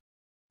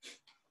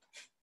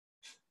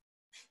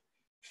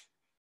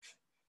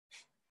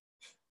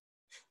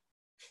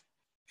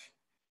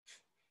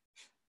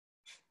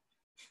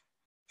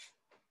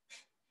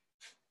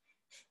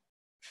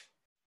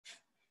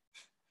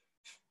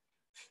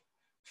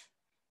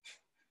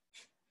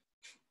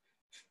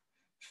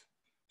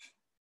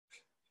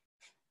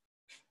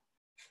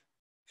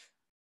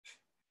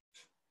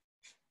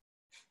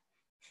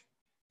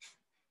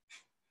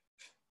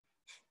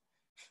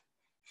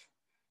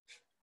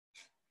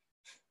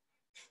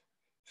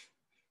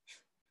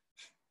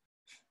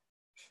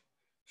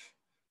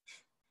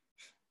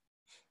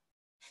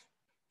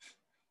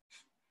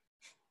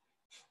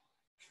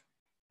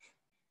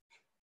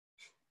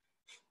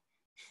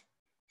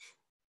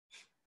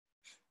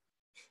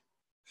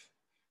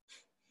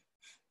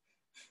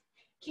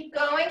 Keep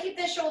going, keep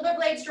the shoulder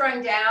blades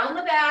drawing down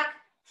the back.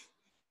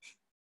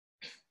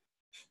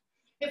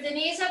 If the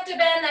knees have to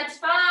bend, that's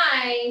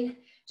fine.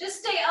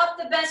 Just stay up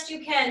the best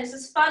you can. This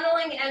is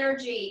funneling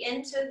energy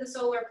into the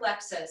solar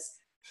plexus.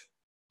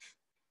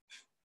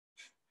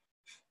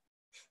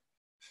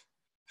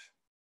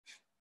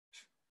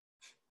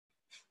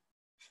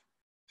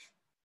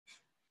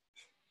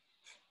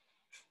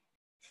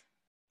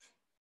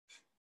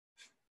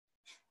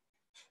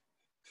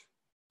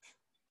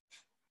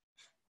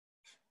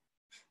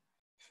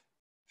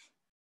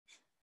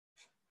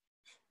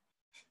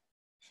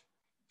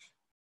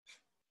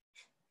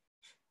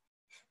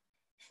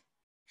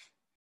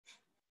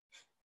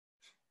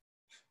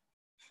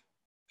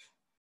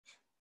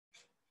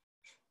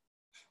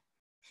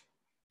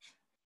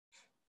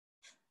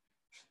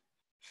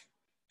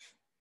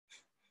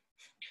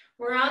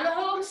 We're on the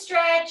home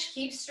stretch.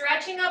 Keep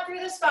stretching up through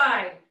the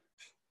spine.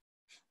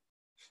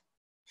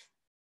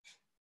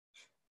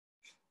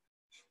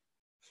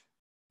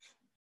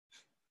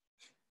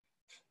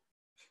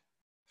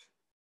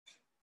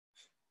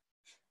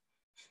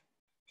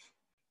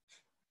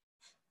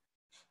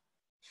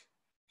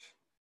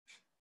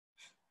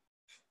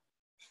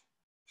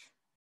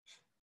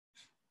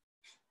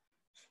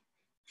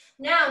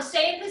 Now,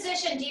 stay in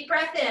position, deep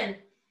breath in.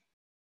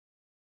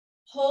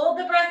 Hold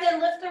the breath in,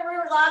 lift the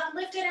root up,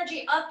 lift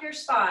energy up your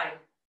spine.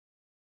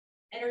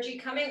 Energy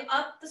coming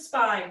up the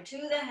spine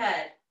to the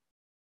head.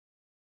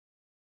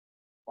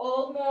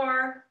 Hold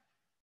more.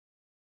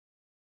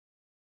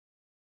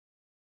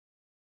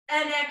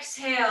 And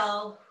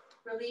exhale,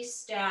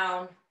 release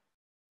down.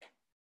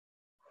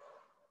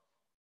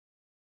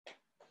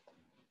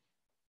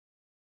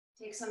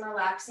 Take some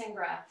relaxing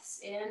breaths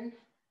in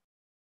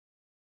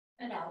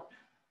and out.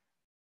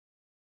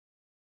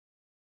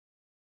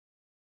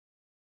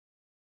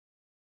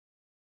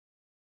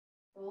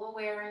 Full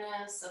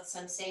awareness of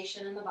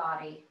sensation in the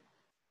body.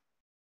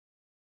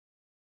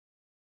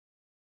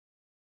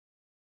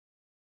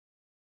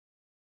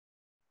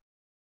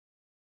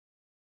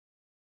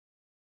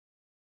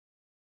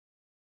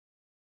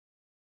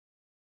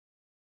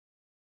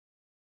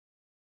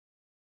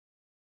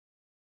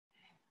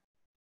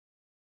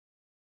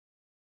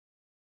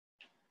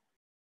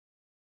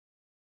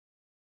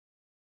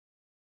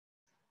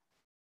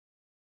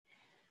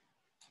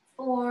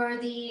 For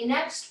the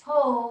next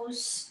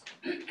pose,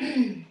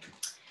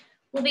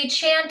 we'll be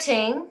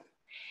chanting.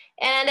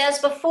 And as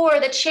before,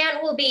 the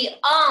chant will be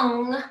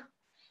Ung,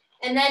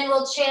 and then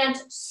we'll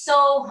chant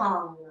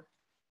So-hung.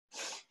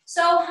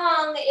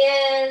 So-hung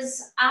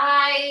is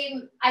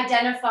I'm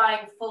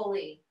identifying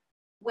fully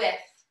with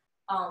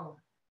Ung.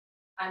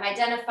 I'm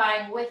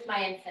identifying with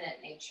my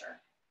infinite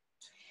nature.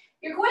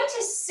 You're going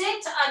to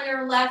sit on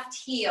your left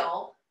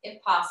heel,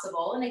 if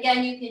possible. And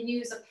again, you can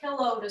use a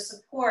pillow to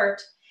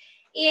support.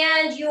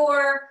 And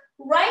your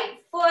right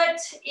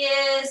foot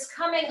is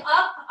coming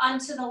up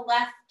onto the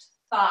left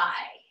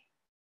thigh.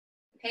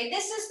 Okay,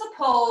 this is the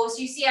pose.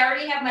 You see, I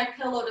already have my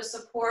pillow to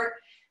support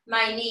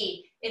my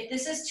knee. If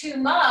this is too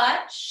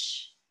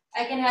much,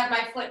 I can have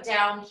my foot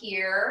down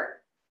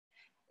here.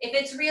 If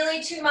it's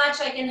really too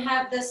much, I can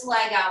have this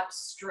leg out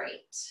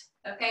straight.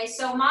 Okay,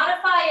 so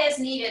modify as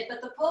needed,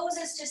 but the pose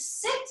is to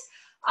sit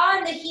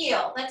on the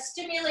heel. That's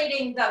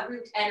stimulating the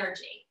root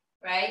energy,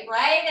 right?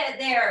 Right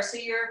there. So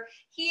your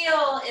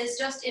heel is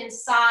just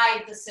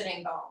inside the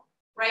sitting bone,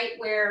 right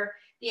where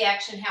the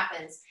action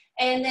happens.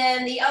 And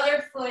then the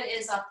other foot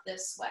is up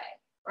this way,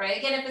 right?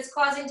 Again, if it's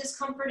causing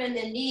discomfort in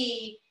the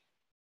knee,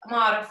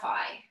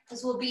 modify,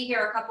 because we'll be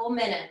here a couple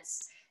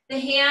minutes. The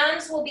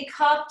hands will be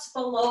cupped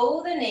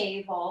below the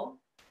navel,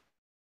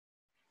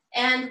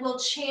 and we'll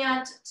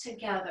chant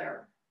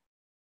together.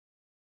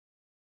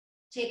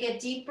 Take a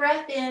deep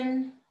breath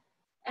in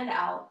and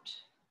out.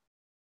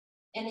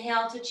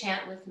 Inhale to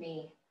chant with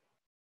me.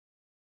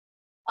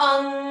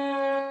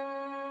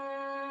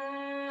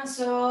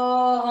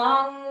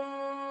 So-hung.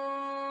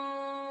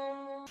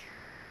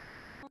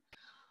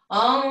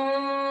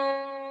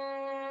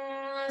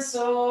 So-hung.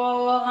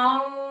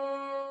 So-hung.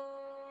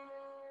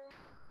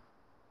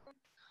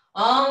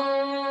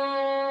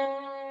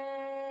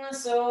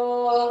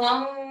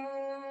 So-hung.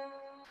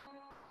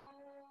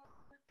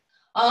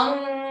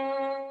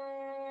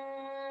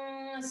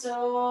 So-hung.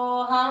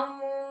 So-hung.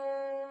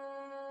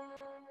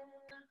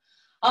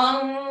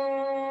 So-hung.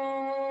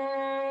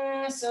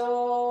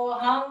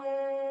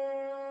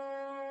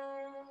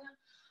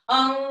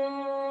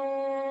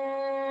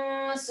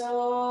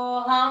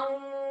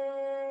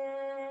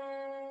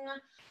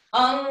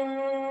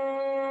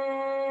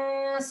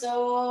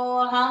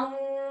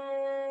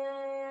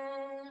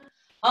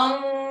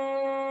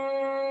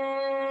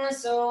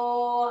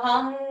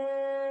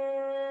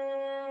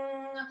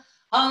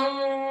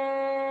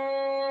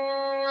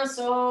 So-hung.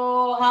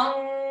 So-hung.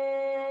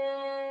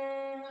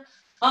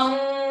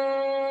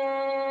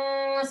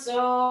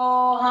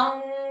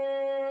 So-hung.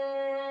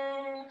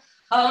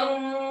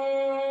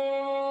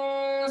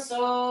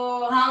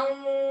 So-hung.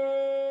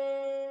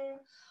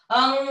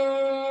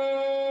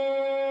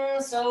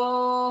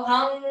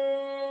 So-hung.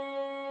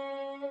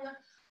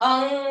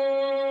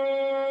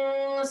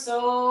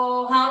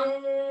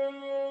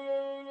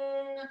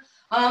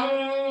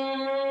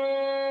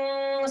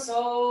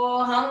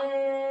 so hung,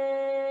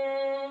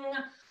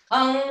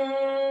 hung,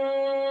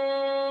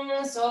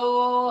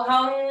 so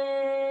hung,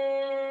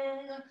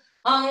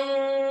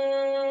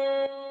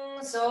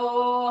 hung,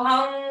 so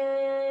hung,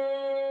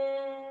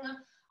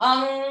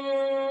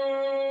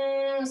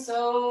 hung,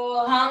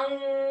 so hung,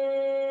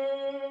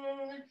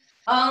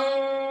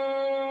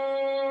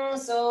 hung,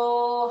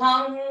 so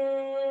hung,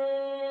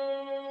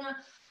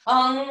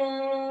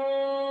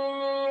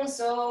 hung,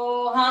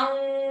 so hung,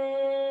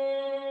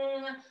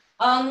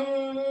 hung,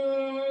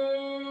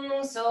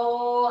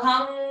 so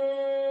hung.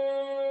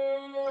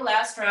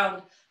 Last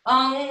round.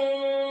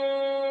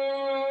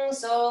 Hung,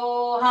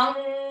 so hung.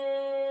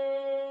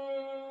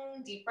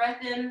 Deep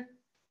breath in.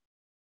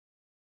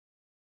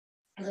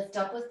 Lift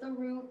up with the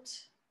root.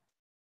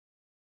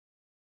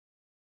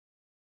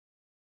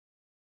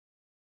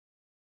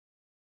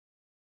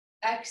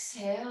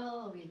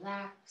 Exhale,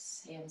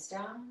 relax, hands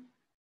down.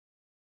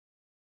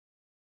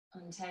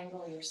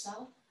 Untangle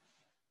yourself.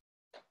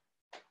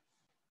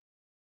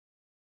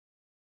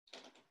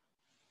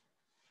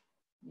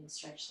 And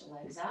stretch the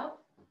legs out.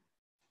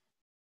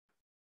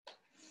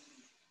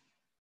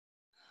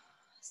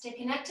 Stay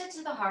connected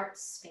to the heart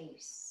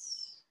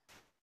space.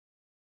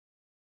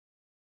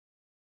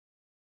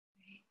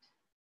 Right.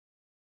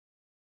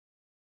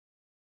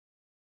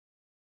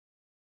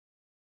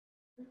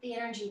 Let the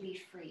energy be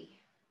free.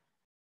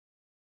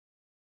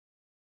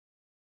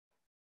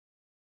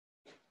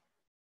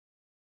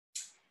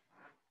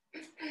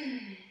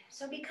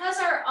 So because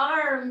our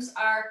arms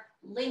are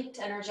linked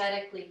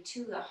energetically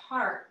to the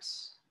heart,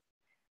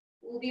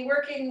 we'll be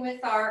working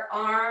with our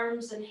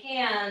arms and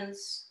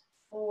hands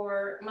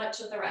for much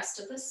of the rest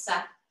of the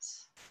set.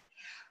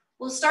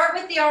 We'll start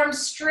with the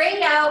arms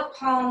straight out,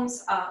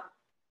 palms up.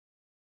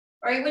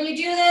 All right, when you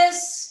do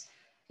this,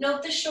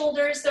 note the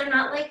shoulders, they're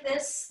not like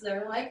this,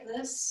 they're like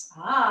this.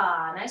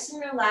 Nice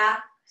and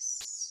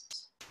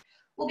relaxed.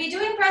 We'll be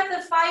doing breath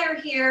of fire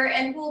here,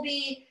 and we'll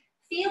be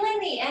feeling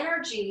the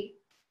energy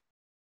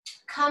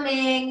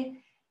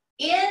coming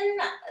in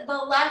the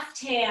left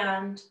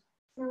hand,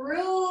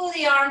 through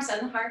the arms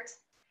and the heart,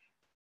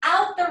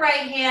 out the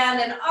right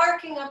hand and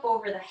arcing up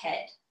over the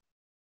head.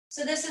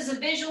 So this is a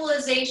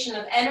visualization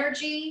of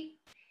energy.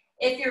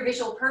 If you're a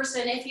visual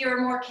person, if you're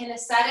more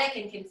kinesthetic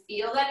and can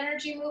feel that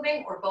energy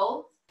moving, or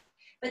both.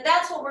 But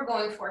that's what we're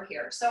going for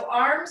here. So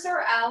arms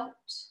are out.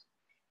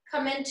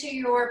 Come into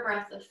your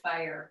breath of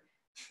fire.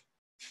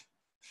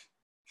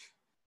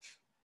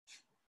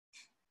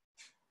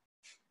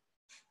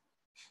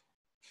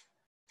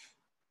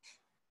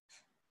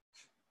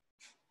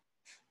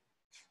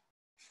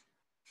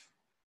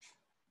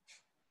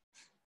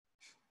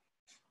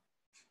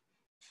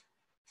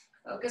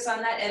 Focus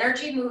on that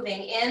energy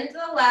moving in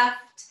the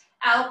left,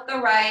 out the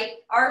right,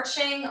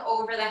 arching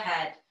over the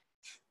head.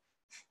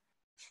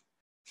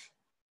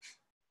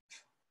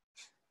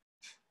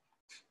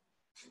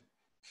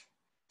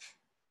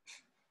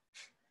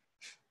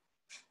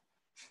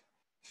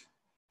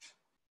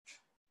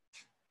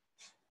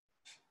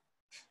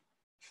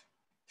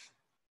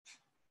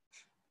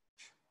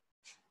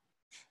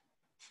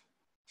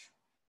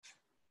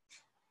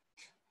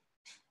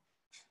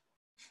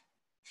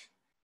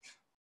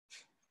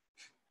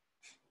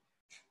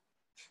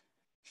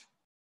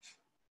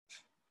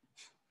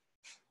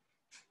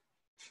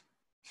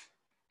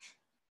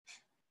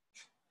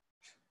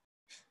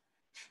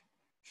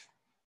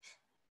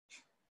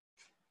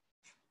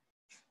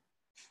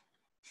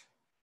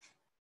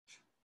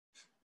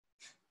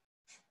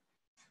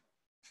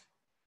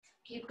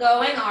 Keep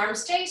going,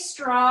 arms stay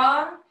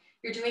strong.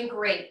 You're doing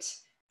great.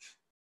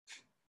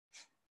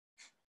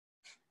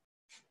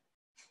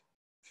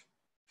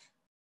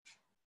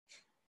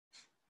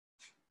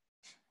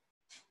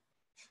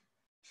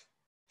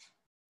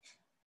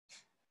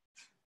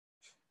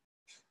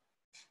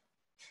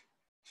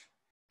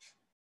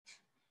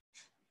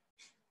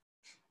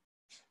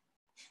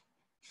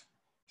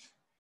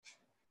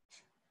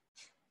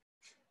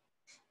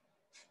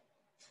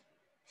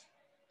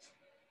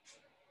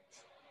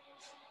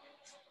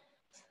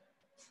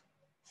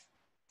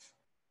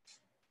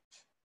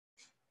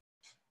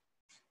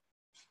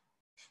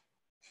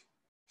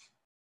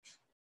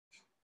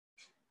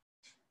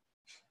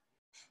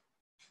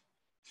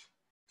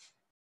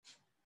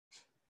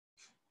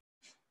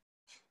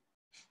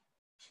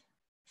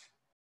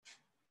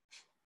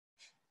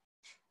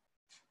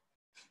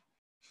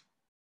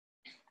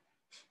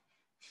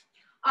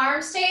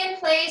 Arms stay in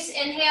place.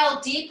 Inhale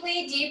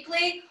deeply,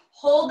 deeply.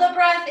 Hold the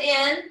breath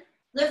in.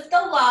 Lift the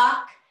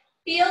lock.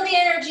 Feel the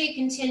energy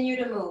continue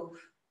to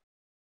move.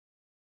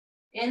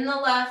 In the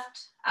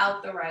left,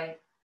 out the right.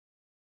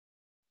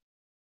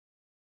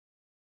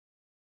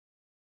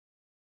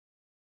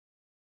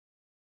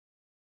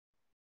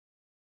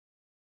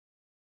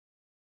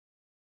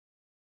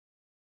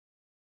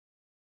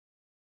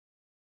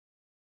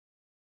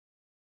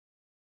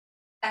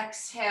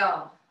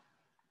 Exhale.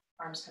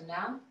 Arms come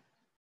down.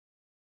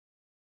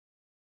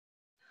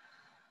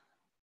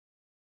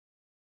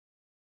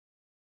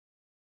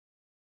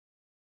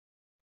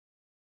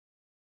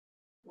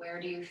 Where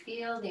do you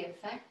feel the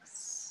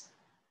effects?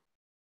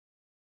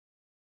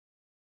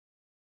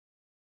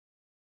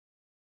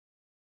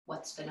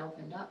 What's been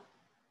opened up?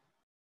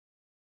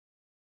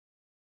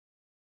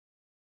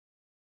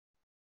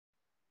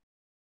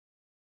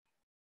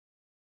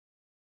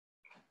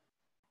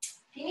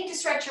 If you need to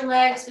stretch your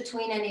legs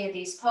between any of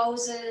these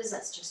poses,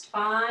 that's just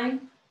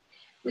fine.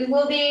 We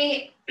will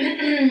be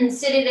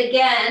seated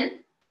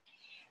again.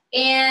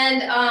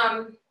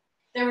 And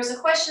there was a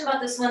question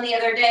about this one the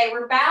other day.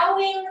 We're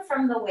bowing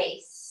from the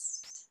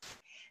waist.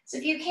 So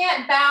if you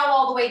can't bow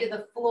all the way to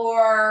the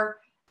floor,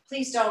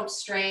 please don't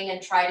strain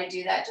and try to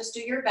do that. Just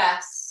do your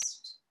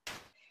best.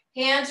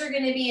 Hands are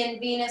going to be in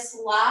Venus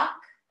lock,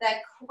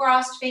 that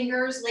crossed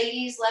fingers.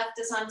 Ladies, left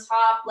is on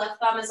top, left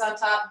thumb is on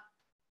top.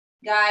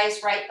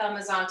 Guys, right thumb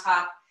is on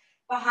top.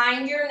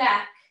 Behind your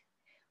neck.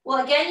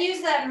 We'll again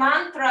use that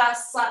mantra,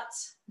 Sat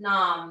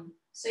Nam.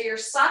 So your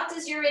Sat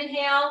is your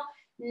inhale,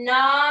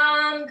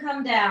 Nam,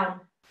 come down.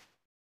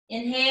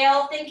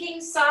 Inhale, thinking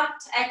Sat,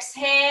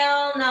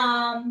 exhale,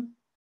 Nam.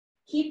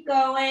 Keep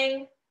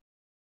going.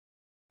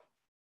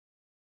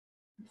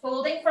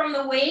 Folding from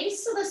the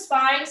waist so the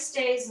spine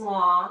stays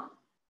long.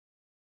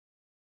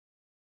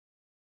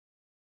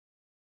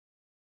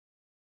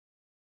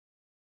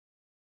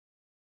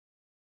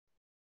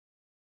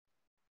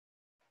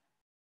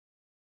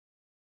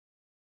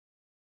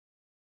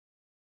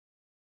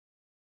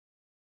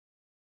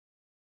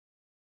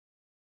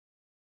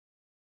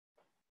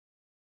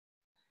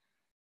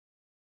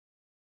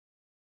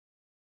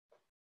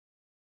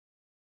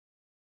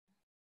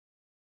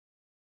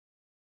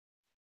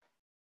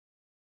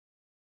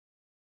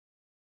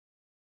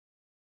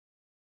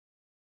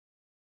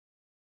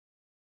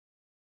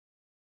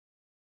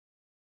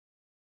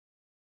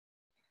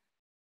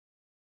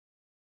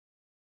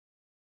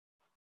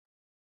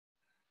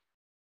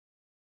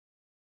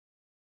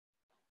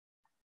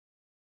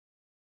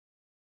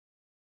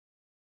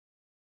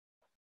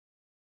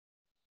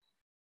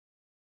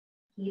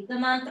 Keep the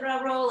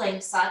mantra rolling.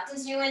 Sat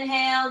as you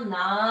inhale,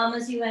 Nam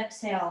as you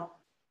exhale.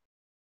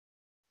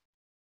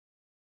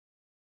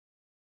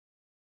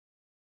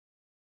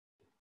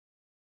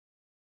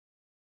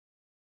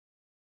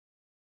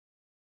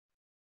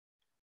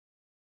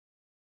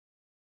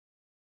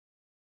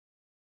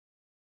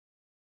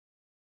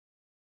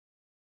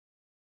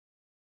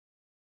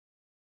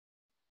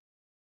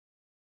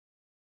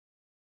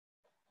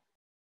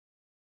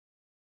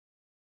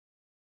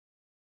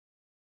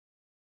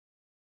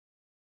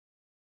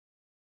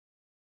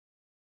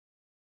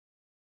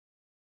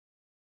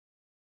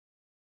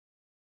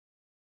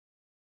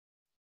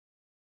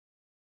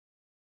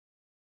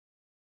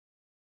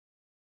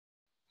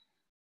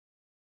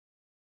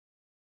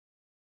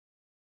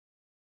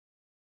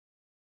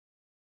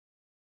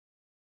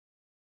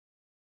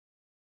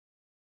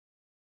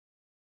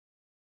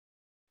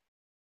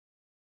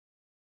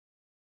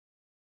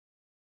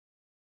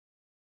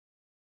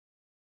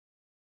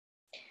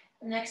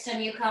 The next time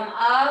you come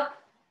up,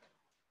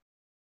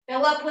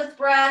 fill up with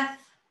breath,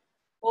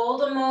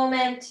 hold a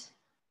moment,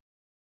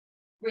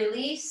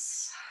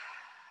 release,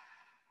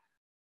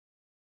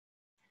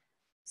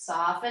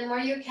 soften where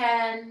you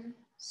can,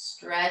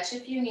 stretch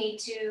if you need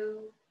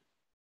to.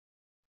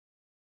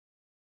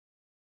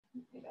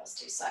 Maybe I'll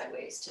stay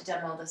sideways to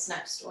demo this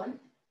next one.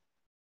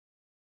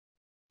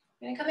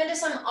 I'm going to come into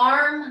some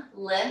arm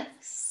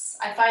lifts.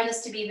 I find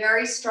this to be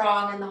very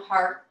strong in the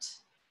heart.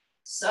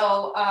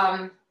 So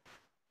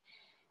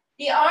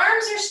the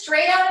arms are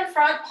straight out in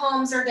front,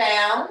 palms are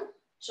down,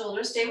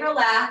 shoulders stay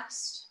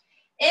relaxed.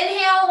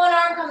 Inhale, one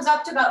arm comes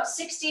up to about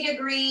 60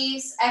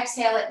 degrees,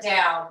 exhale it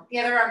down. The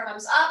other arm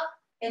comes up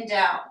and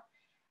down.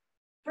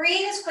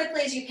 Breathe as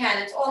quickly as you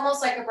can. It's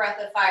almost like a breath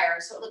of fire,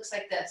 so it looks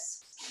like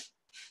this.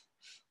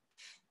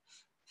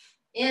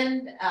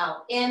 In,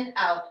 out, in,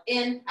 out,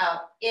 in,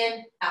 out,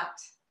 in, out.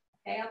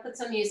 Okay, I'll put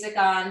some music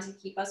on to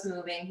keep us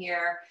moving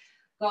here.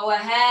 Go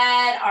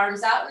ahead,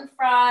 arms out in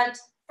front.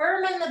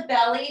 Firm in the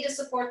belly to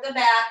support the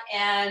back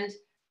and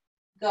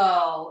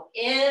go.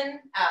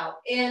 In, out,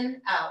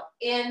 in, out,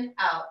 in,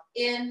 out,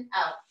 in,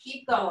 out.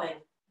 Keep going.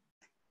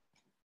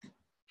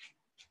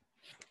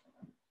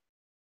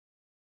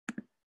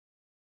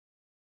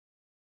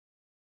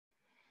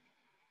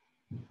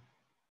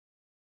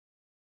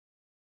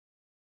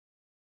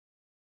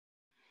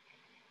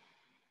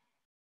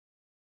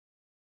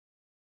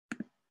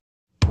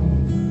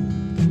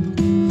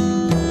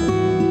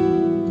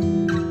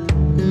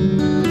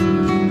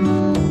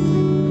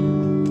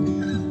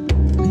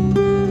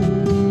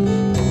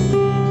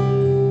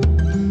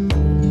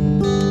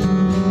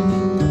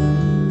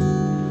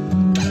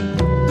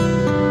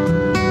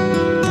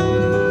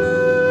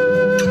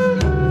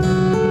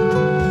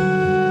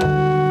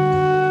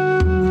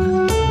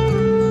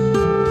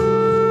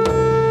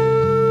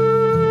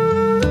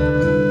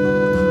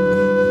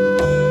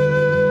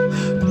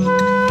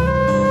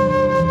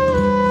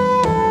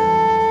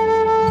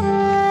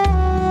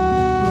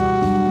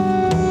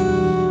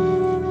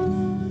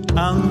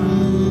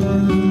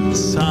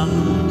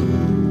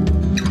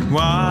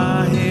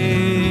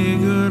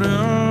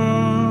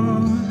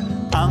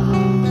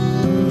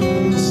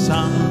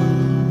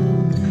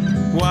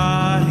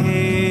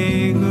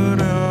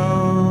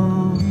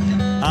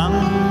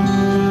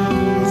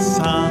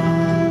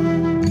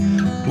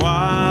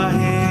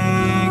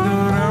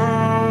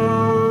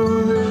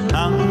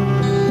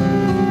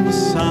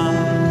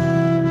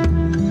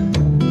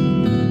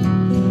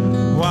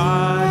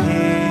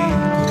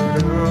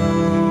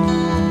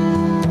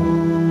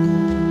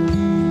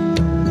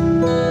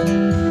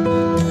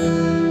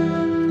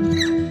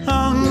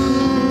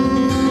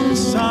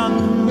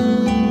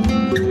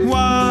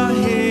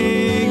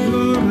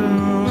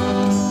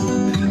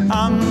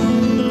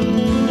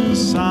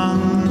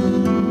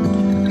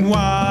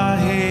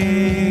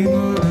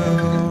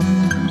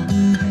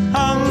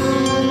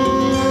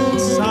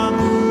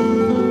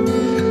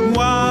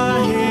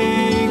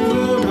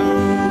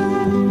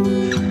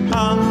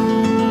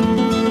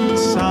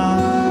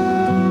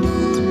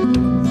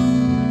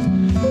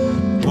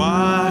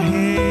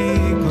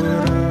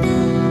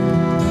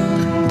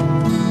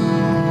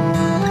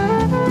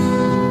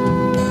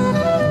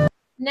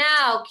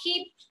 Now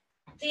keep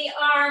the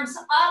arms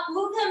up,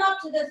 move them up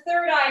to the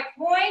third eye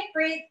point,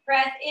 breathe,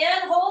 breath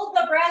in, hold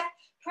the breath,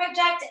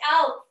 project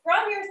out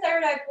from your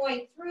third eye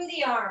point through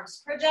the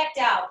arms, project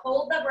out,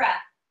 hold the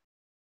breath.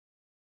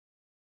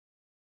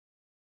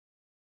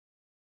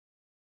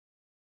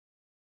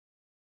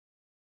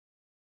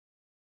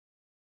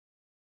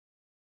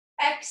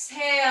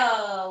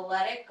 Exhale,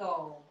 let it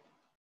go.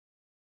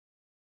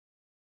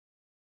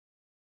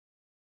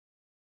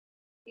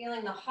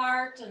 Feeling the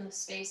heart and the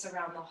space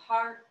around the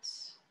heart.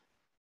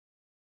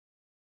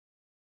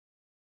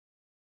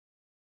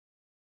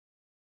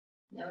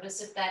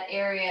 Notice if that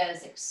area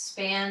is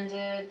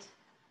expanded.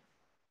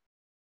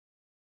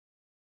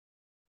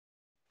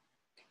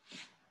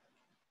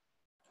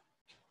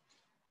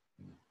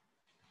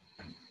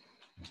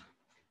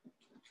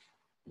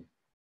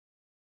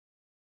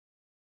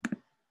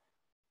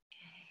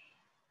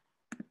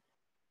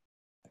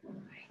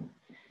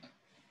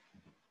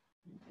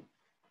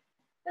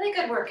 Really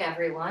good work,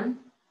 everyone.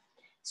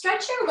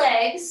 Stretch your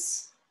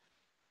legs.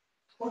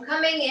 We're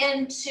coming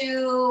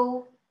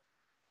into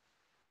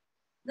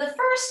the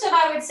first of,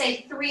 I would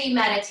say, 3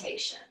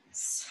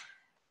 meditations.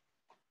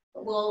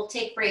 We'll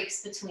take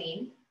breaks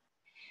between.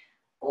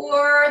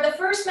 For the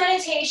first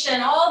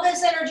meditation, all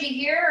this energy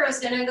here is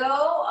going to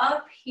go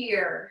up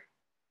here.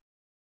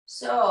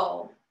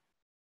 So,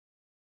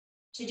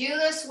 to do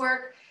this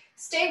work,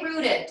 stay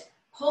rooted.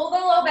 Pull the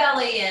low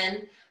belly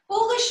in.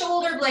 Pull the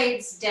shoulder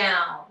blades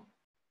down.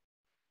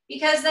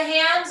 Because the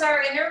hands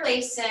are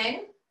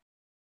interlacing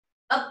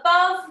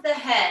above the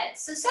head.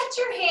 So set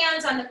your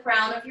hands on the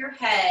crown of your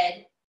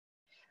head.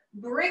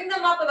 Bring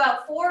them up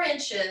about 4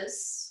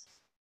 inches.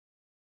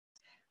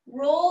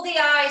 Roll the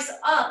eyes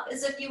up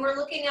as if you were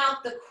looking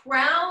out the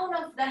crown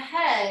of the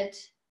head.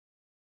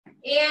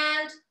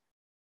 And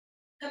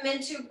come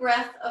into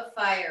breath of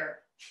fire.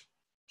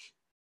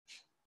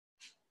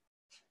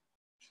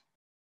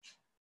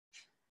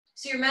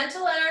 So your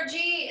mental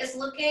energy is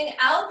looking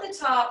out the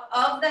top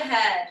of the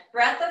head.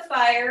 Breath of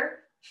fire.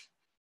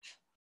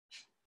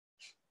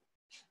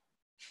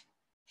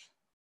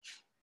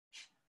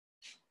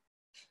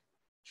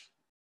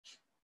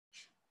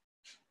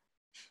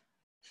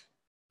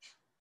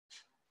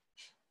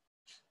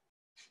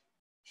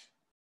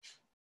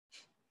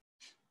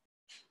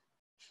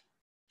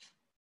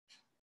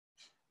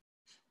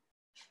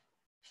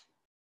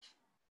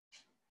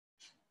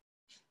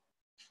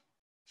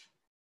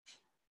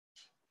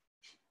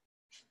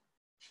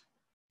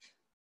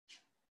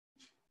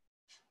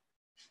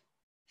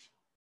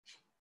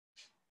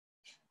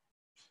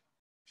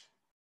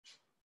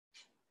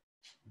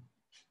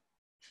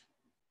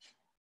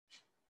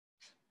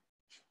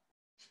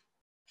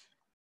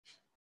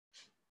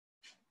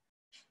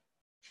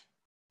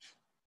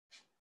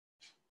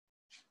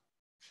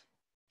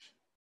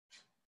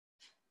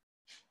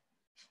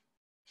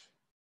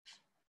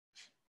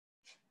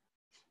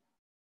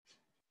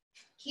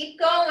 Keep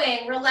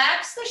going.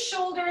 Relax the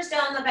shoulders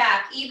down the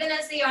back, even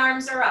as the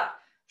arms are up.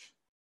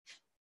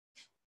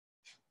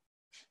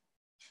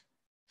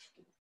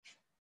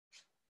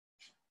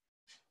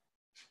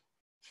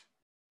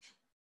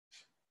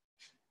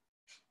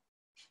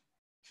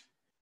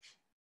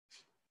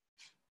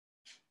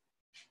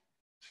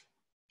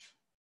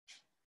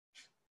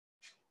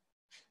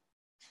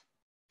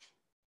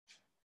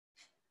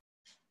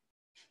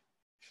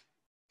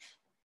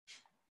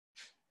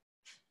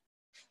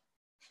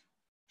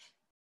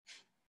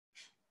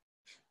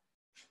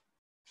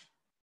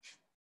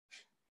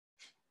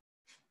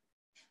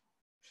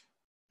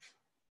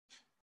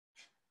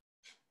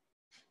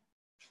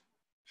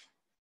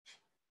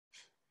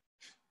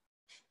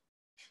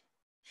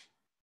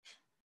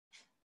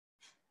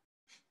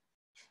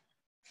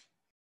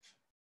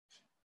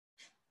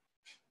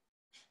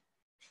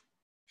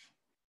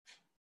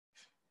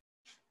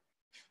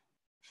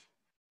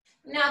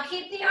 Now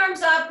keep the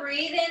arms up,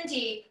 breathe in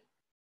deep.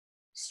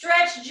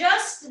 Stretch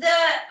just the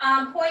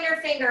pointer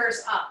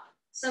fingers up.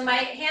 So my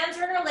hands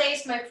are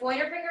interlaced, my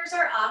pointer fingers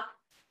are up.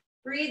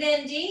 Breathe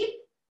in deep,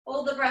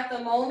 hold the breath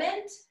a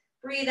moment.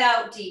 breathe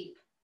out deep.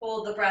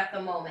 Hold the breath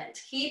a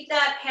moment. Keep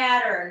that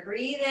pattern.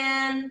 Breathe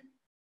in,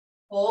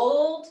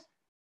 hold,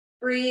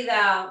 breathe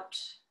out,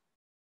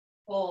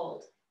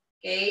 hold.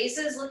 Gaze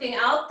is looking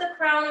out the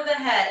crown of the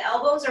head.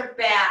 Elbows are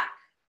back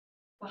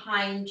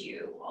behind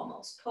you,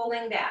 almost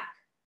pulling back.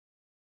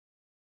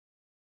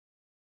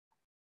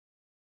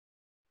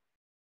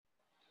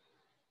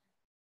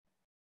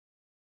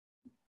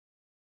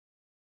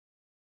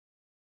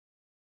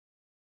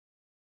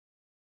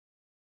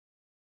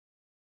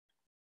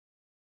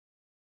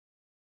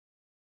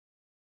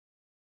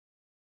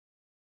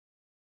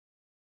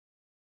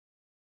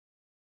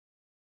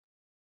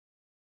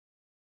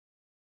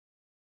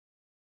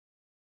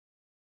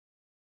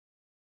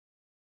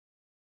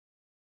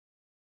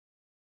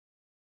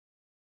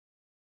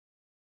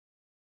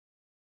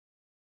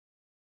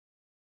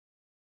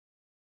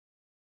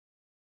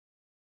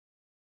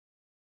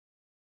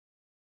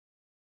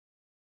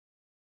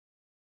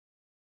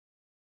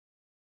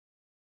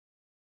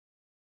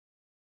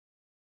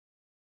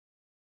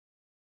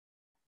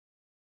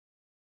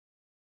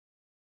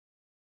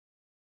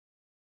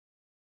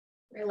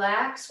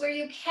 Relax where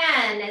you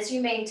can as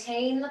you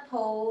maintain the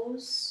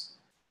pose.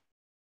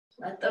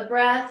 Let the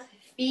breath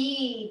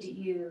feed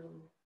you.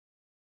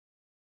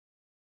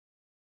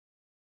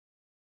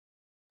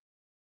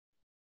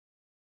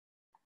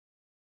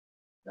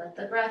 Let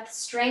the breath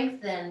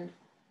strengthen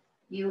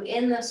you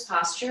in this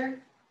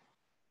posture.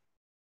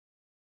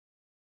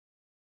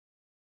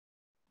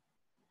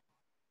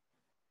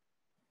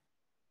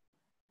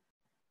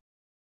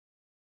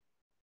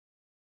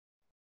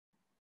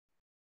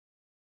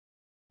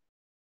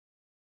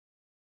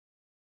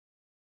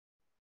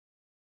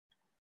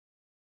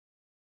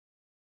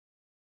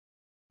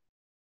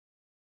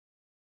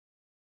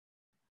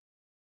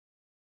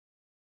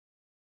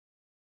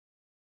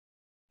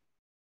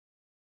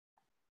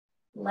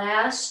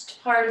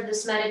 Last part of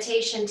this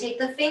meditation, take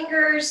the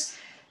fingers,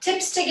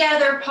 tips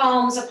together,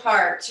 palms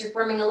apart. So you're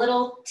forming a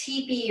little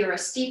teepee or a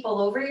steeple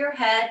over your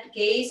head.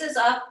 Gaze is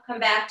up, come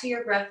back to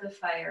your breath of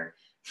fire.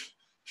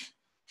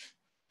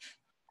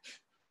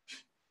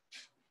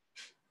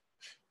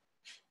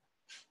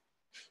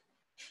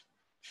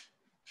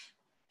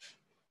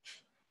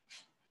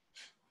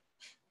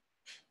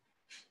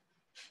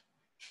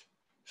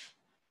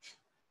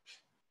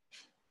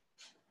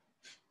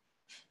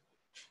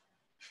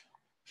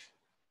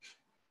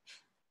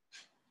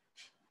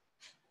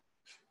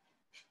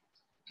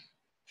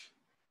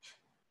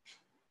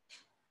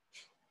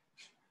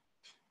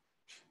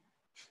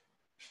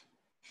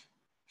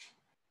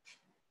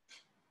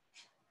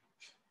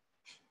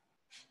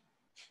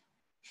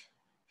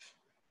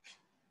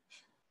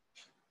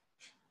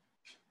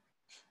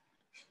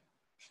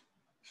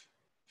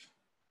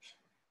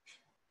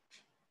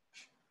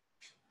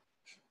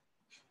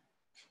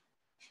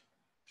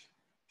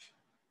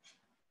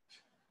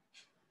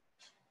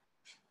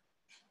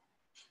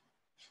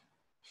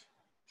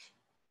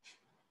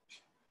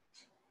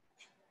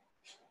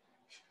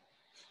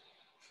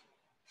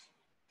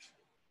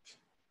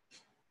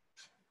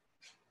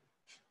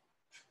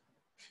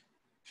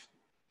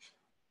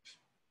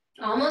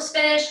 Almost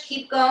finished,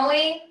 keep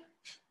going.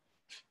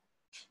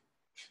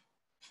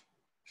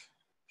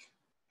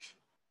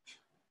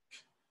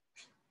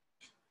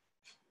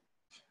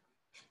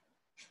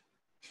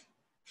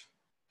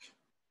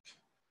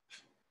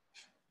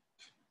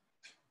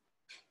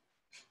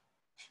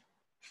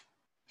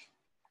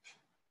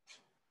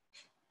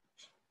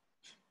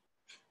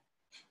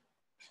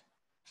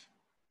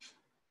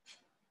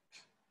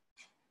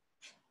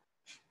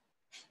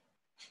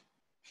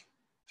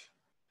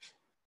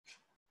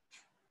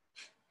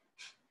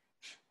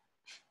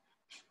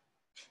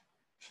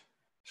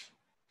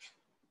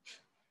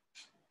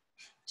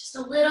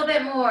 Just a little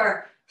bit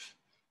more.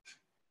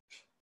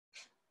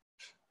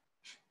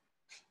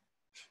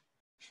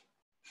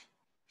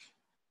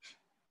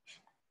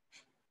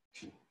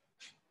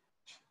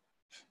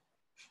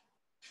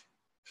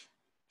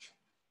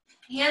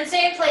 Hands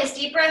stay in place,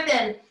 deep breath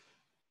in.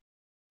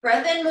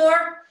 Breath in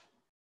more.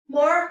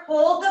 More,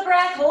 hold the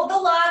breath, hold the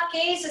lock,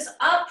 gaze is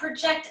up,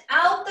 project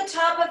out the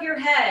top of your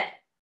head.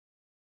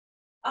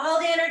 All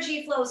the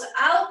energy flows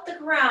out the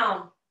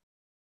crown.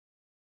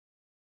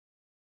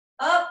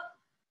 Up,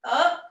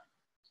 up,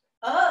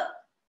 up.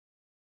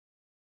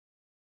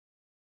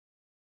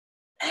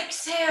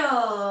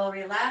 Exhale,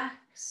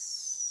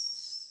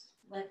 relax,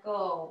 let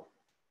go.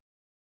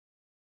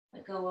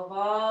 Let go of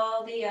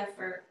all the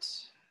effort.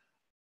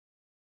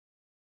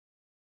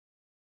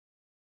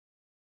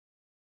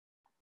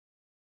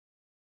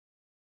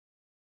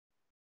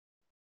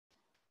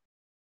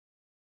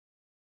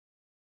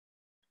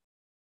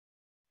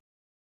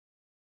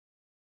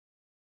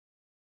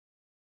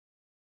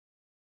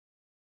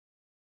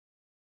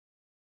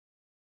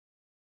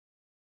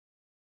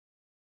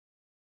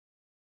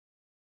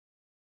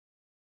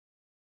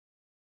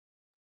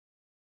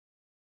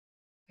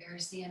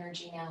 Where's the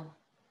energy now?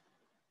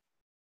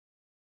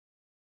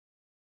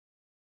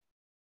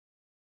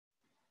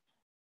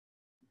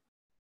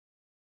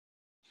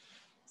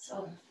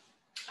 So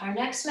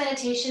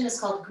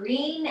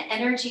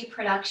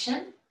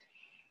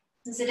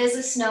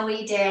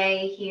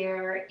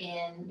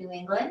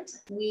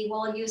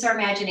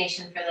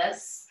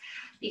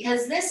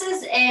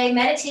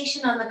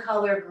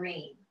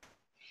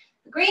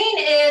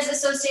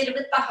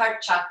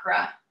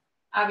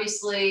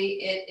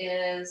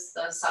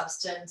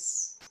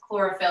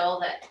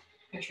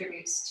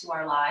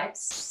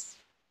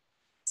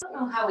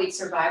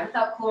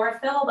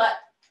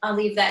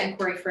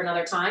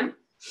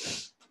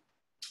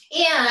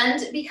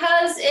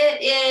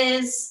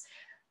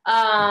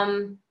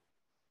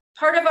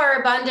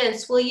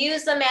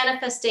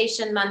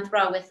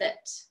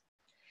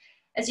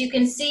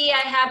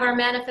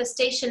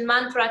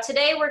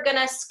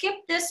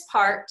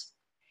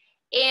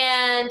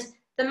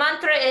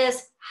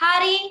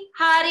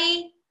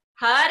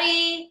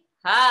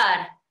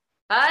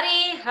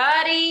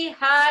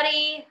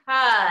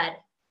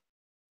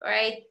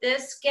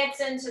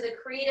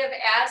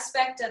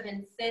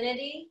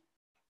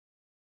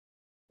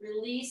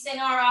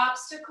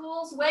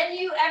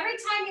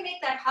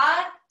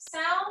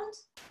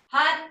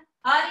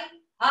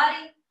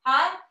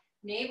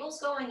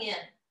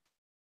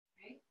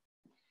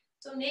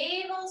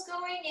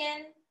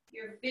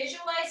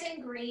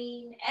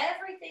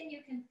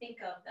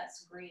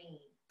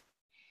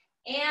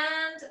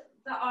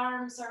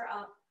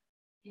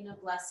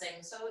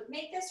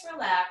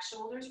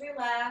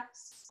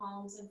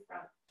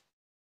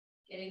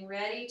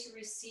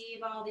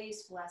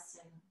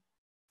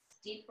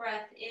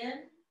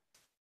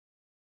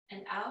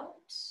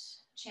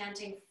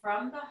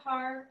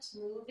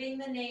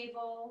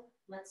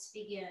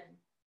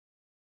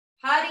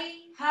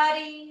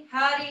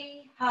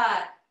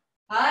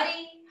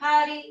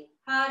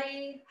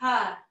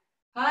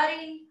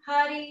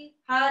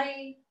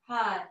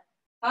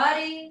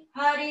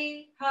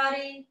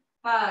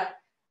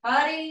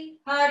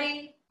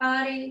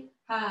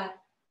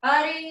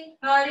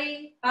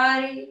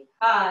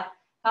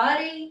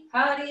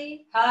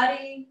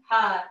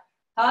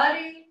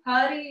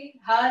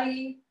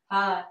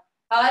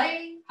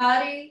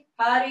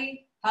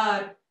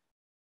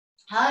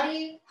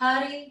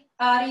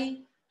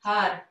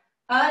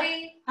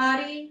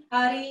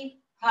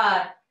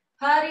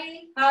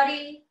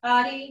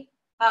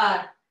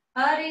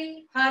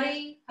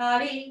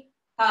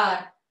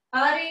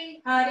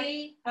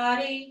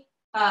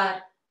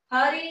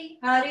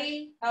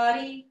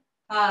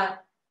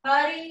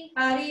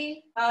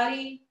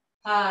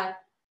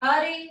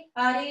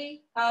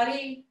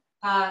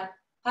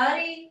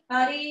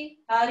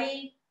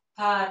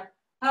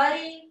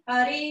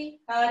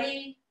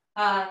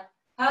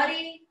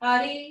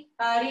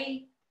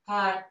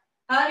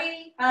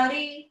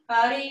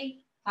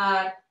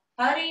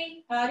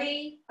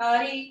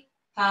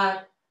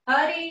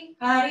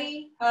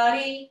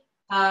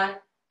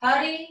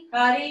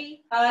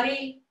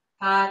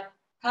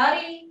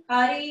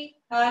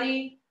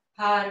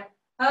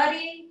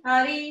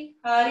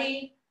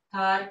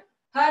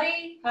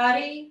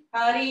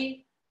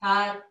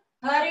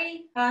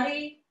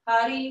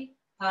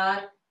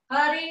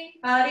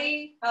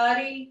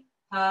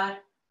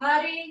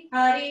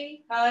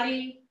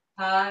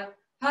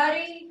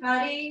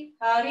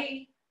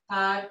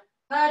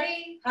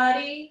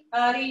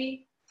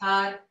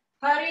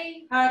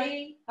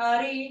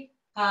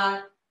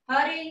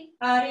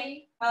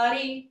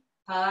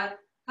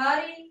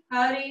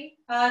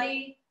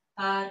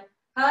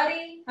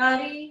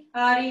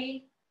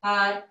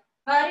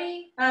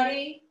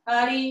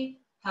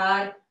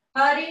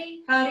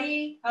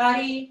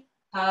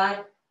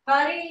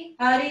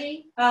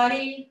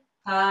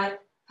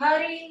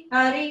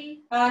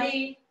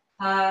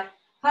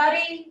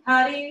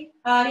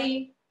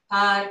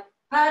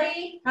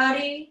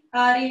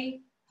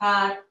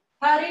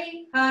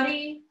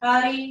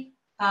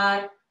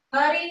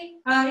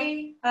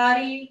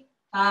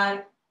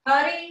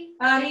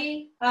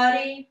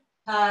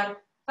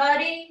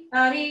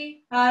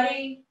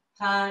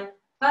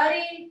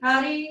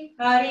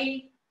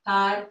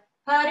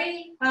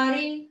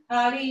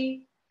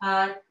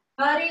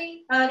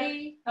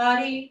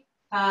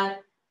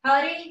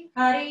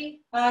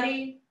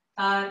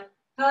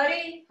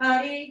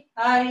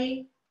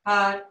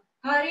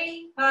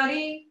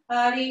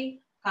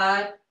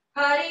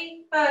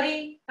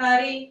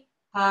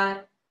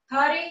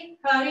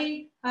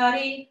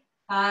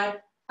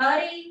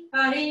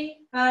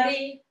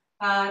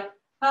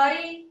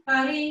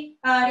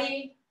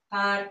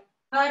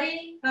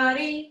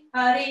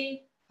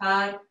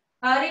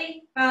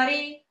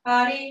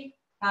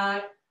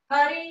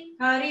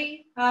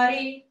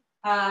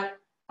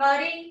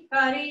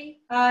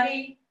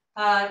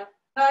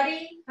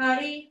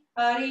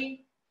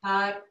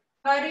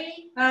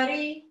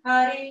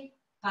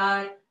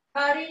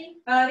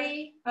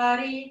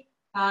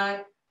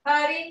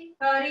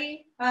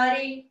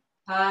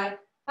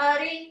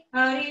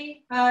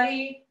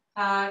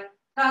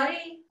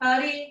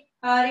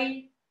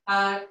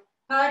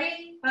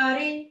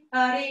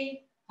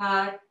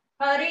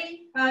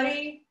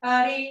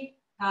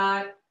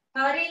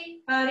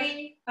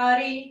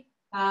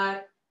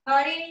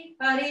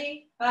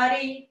Hari,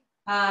 Hari,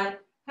 Har,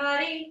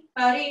 Hari,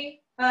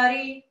 Hari,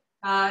 Hari,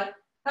 Har,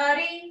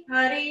 Hari,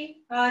 Hari,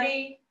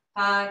 Hari,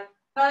 Har,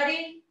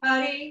 Hari,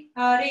 Hari,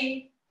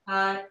 Hari,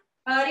 Har,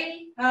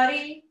 Hari,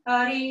 Hari,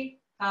 Hari,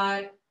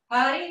 Har,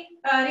 Hari,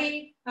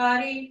 Hari,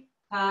 Hari,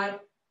 Har,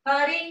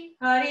 Hari,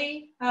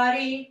 Hari,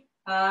 Hari,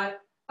 Har,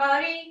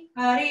 Hari,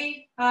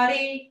 Hari,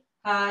 Hari,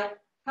 Har,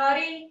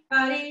 Hari,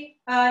 Hari,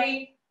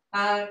 Hari,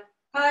 Har,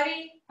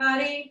 Hari,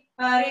 Hari,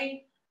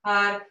 Hari,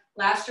 Har.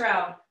 Last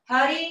round.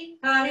 Hari,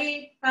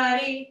 Hari,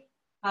 Hari,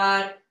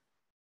 Har.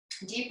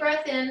 Deep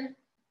breath in.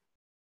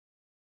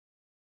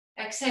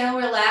 Exhale,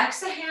 relax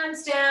the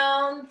hands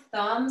down.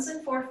 Thumbs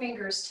and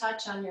forefingers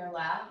touch on your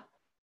lap.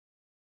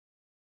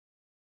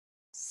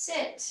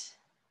 Sit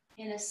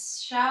in a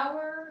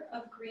shower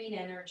of green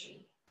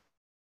energy.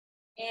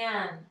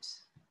 And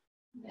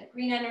that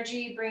green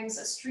energy brings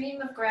a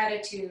stream of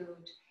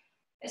gratitude.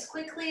 As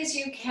quickly as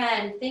you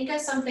can, think of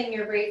something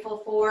you're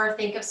grateful for,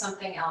 think of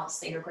something else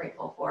that you're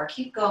grateful for.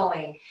 Keep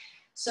going.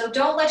 So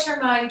don't let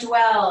your mind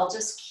dwell,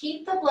 just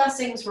keep the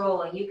blessings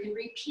rolling. You can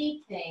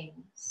repeat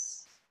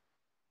things.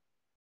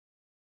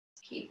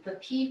 Keep the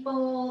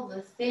people,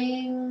 the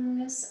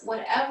things,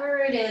 whatever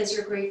it is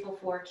you're grateful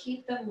for,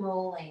 keep them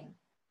rolling.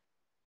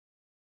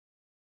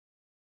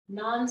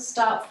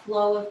 Non-stop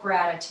flow of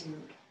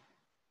gratitude.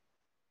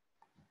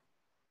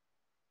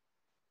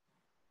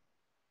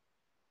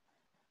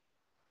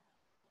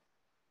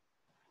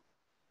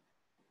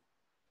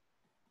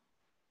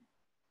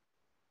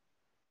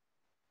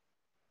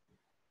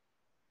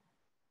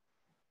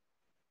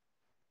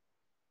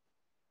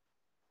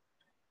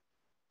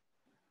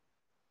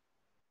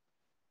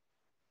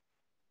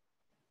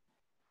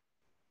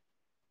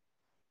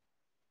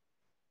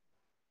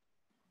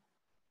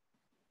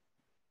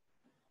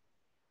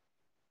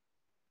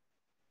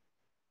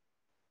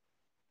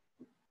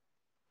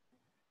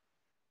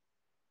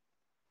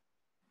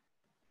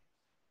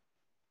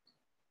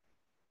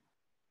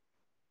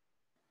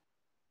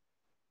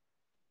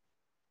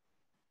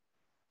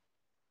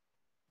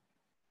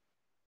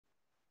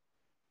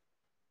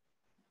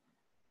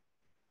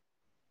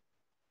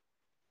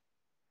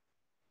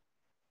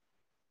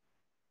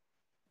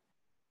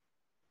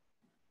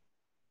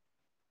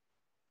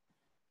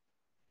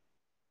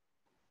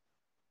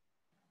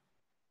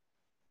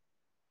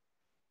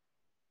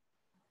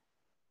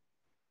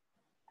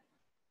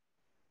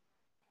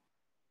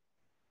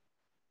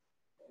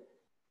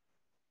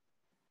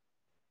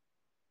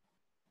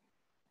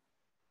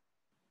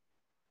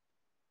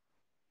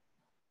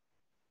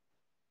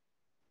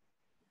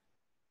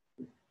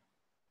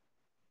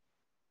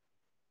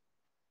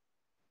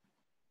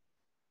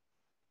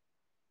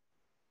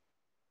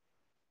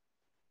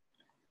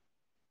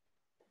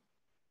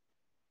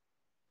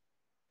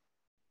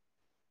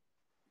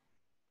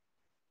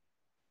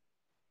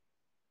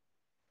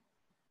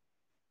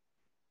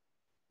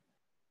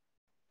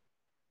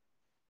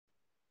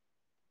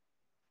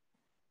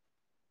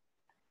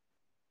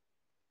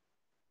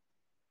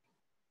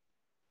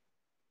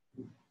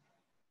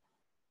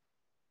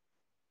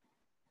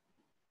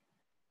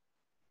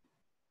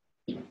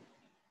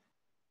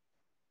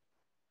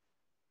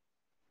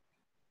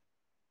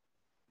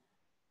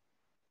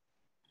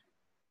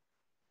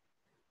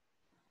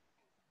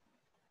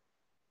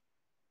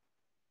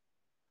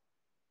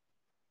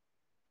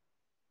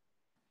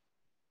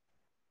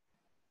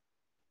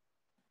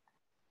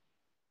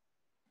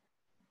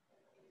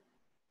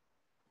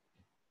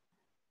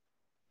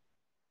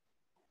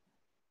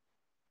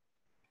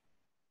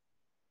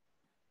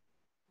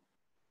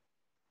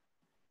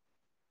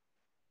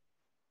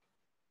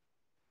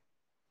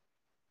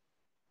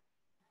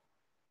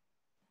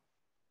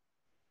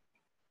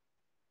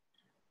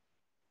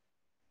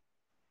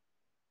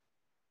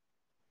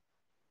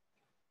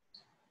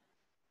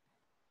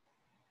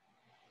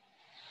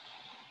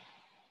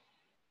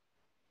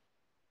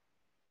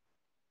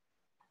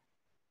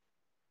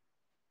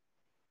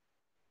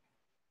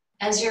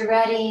 As you're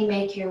ready,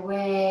 make your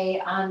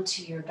way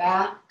onto your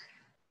back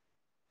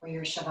for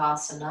your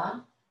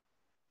Shavasana.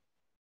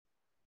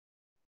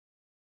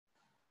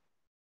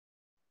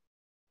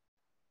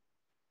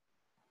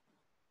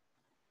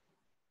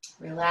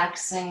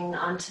 Relaxing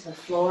onto the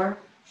floor.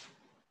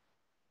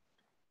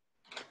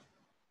 If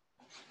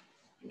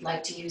you'd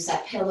like to use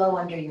that pillow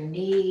under your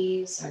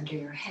knees, under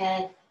your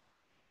head,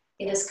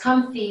 get as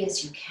comfy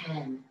as you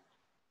can.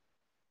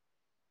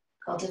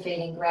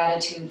 Cultivating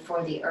gratitude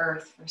for the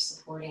earth for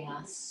supporting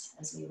us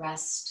as we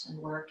rest and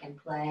work and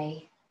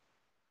play.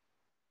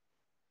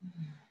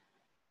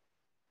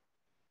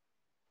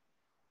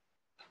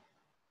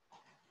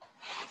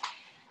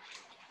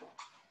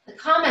 The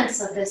comments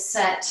of this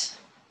set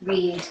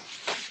read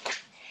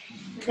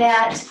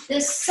that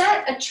this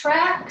set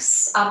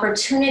attracts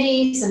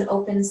opportunities and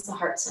opens the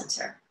heart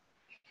center.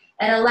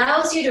 It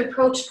allows you to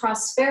approach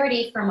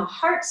prosperity from a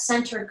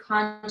heart-centered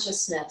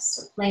consciousness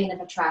or plane of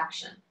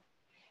attraction.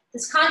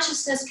 This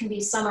consciousness can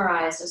be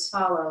summarized as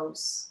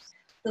follows.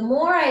 The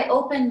more I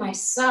open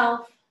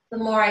myself, the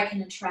more I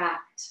can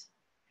attract.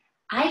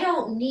 I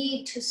don't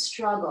need to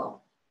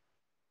struggle.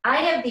 I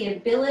have the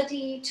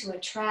ability to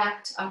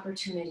attract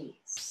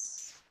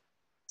opportunities.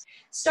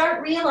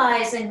 Start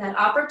realizing that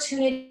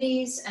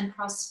opportunities and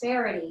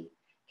prosperity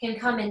can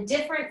come in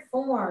different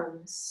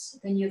forms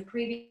than you've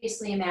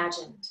previously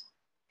imagined.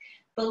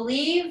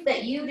 Believe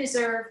that you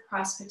deserve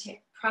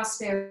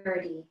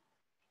prosperity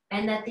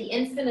and that the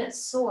infinite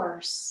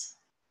source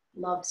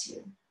loves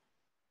you.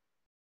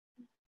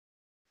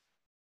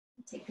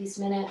 Take these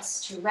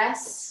minutes to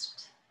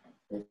rest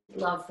with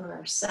love for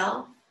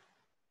ourselves,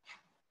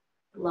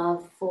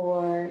 love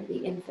for the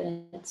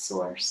infinite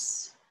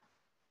source,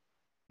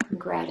 and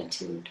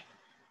gratitude.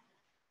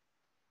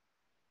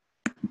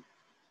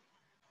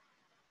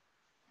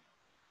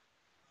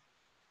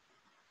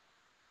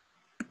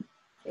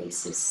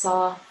 Face is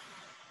soft.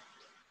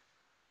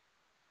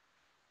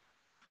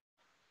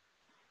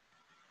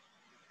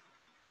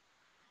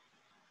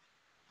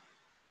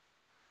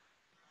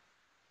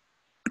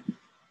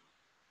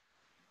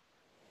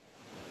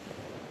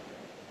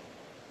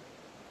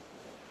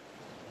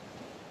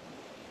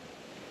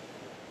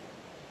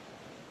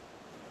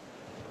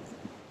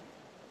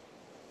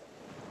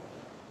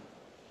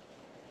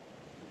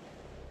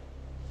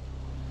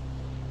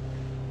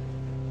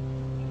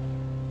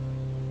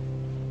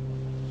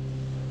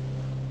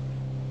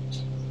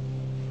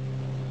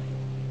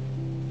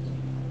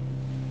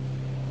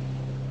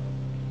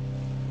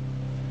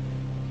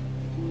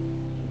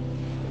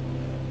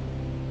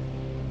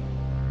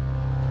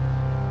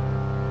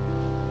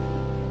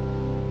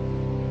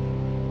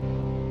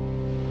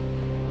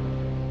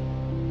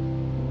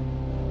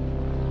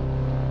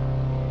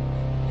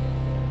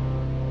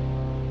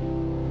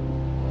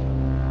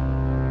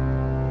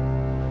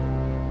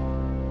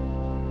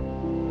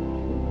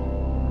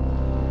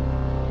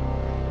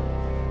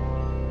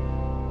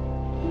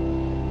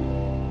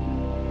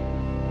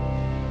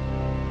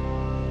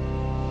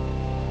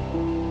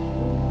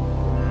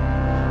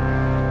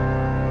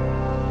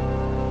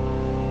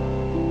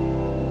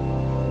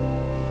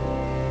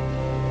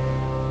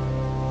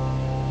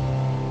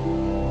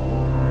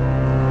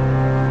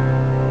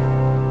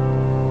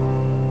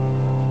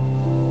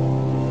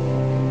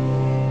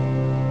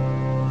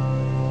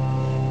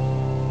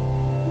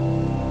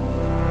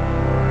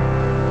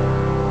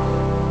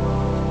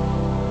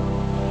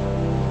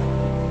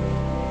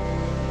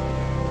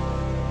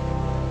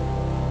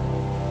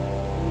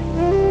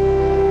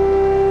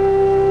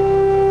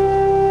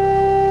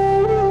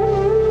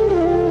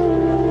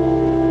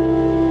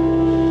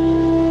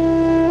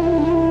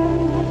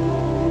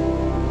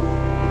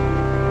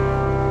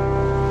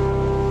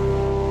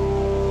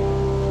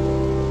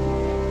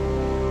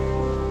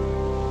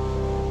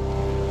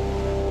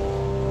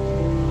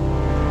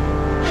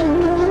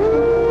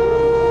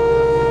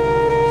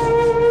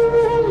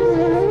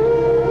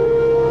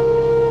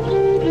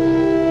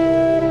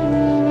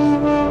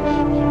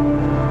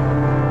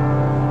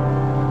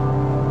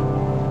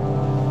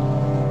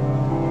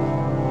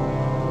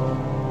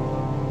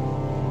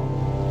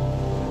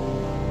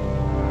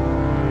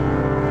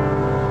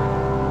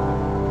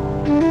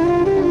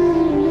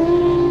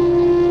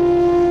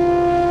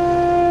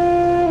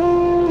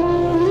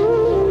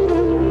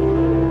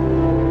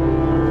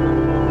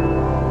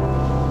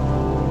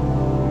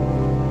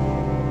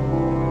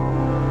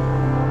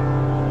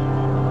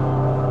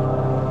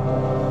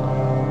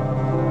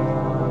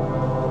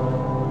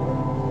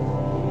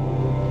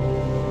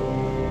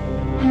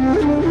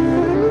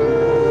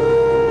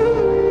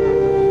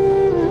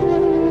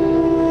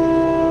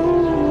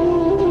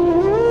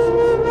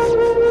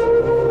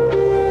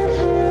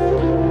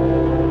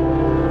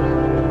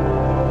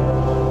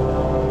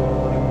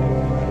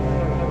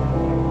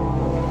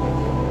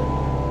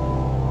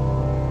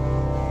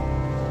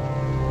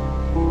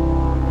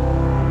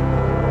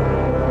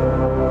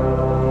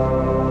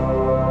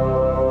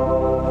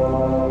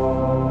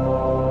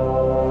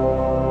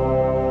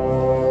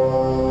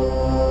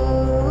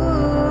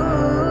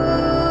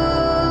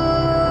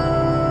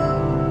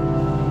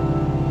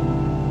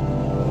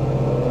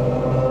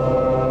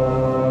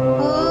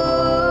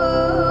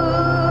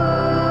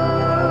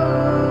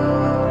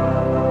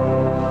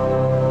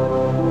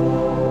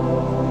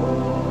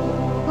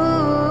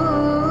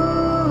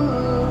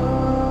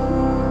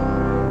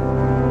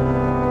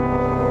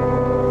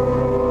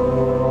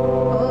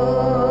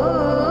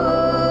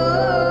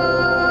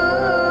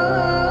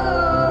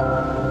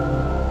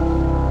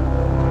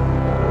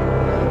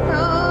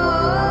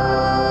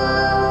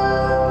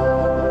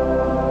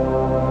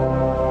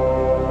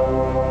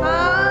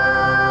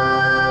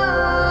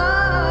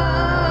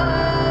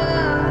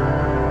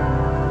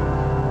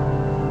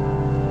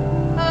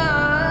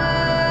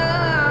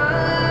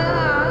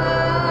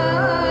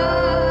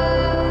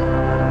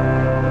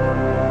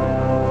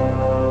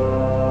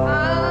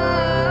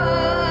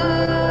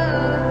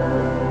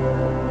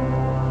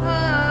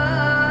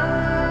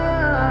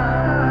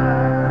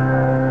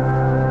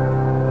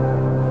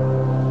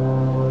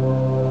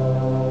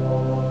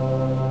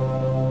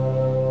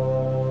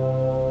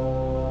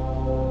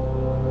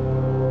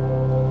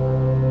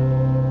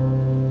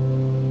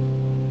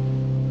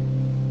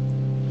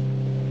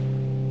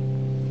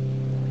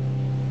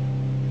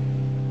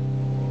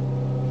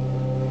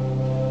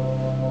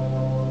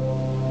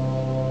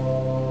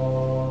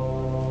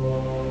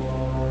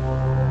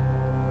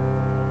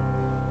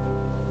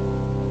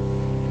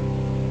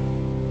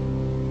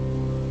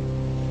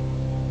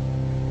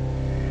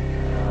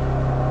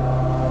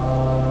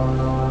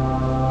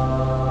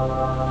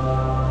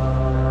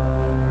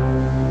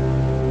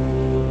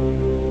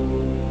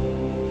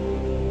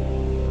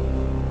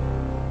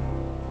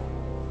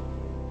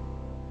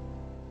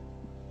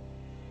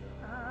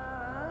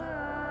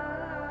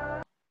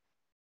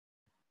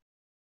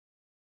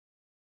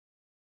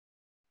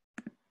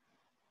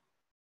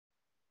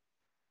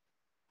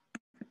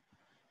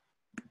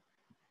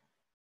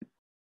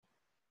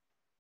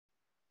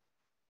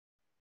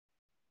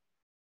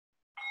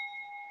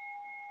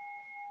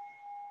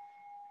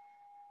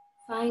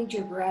 Find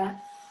your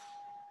breath.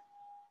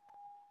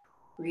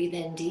 Breathe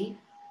in deep.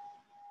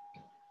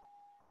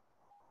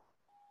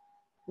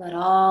 Let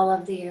all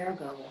of the air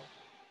go.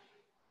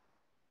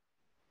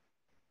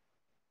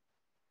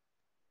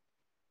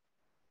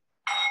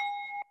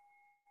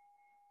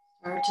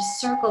 Start to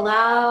circle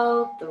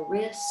out the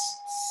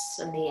wrists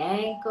and the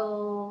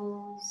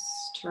ankles.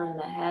 Turn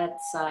the head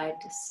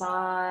side to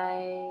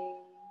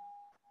side.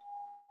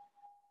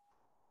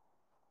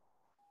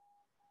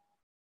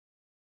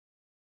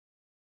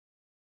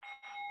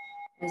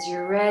 As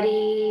you're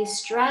ready,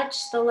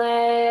 stretch the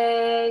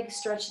legs,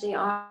 stretch the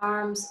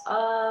arms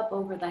up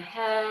over the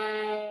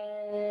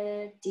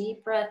head.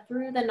 Deep breath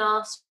through the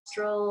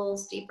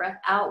nostrils, deep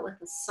breath out with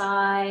a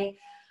sigh.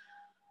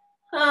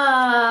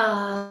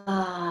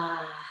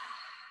 Ah.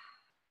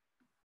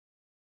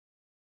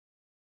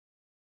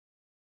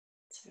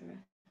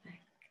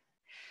 Terrific.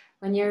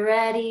 When you're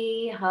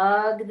ready,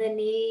 hug the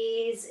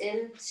knees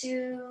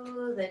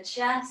into the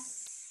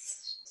chest.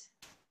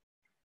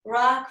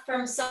 Rock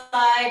from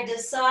side to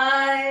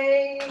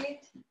side.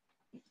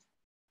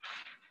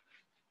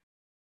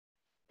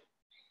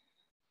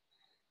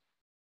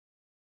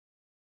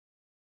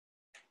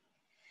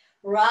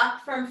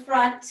 Rock from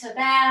front to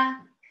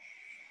back.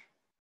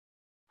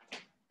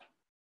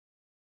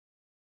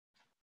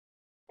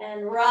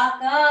 And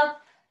rock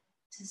up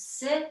to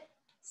sit.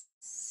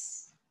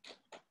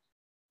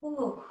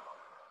 Ooh.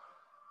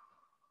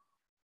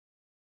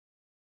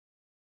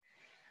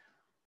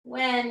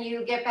 When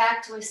you get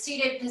back to a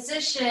seated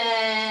position,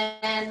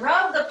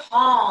 rub the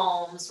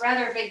palms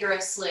rather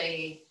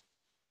vigorously.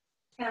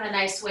 Kind of a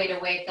nice way to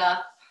wake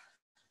up.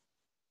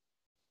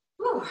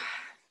 Whew. Okay.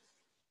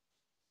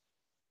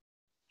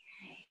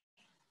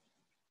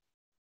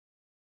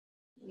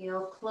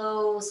 We'll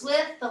close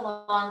with the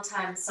Long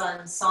Time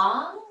Sun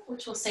song,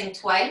 which we'll sing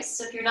twice.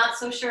 So if you're not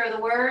so sure of the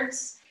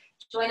words,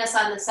 join us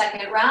on the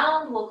second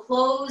round. We'll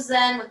close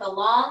then with a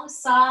long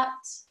sat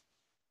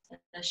and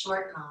a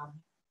short nam.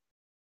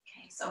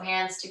 Okay, so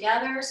hands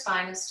together,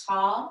 spine is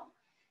tall.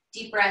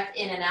 Deep breath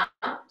in and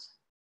out.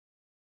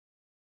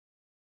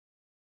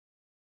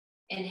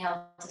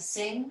 Inhale to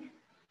sing.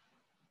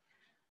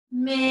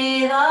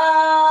 May the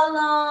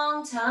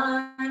long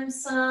time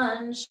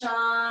sun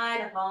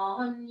shine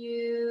upon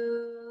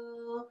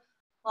you.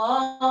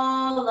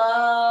 All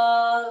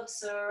love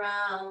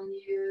surround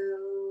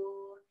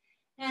you.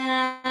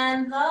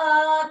 And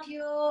the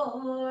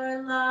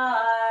pure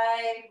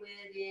light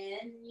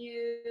within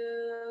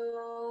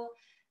you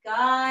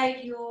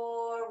guide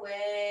your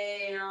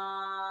way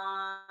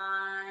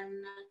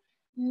on.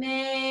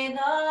 May the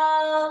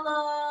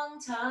long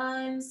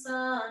time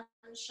sun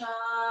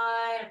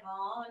shine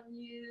upon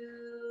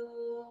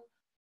you.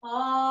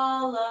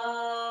 All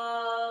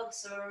love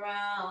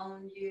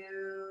surround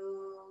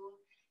you.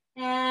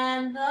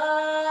 And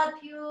the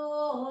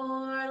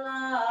pure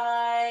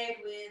light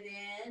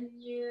within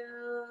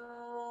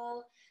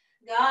you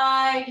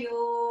guide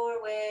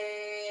your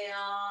way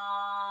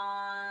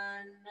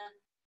on.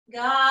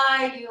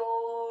 Guide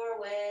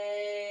your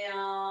way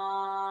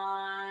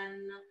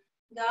on.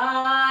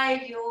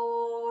 Guide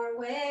your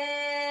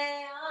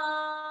way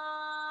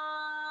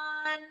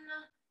on.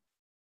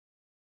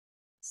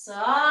 Sat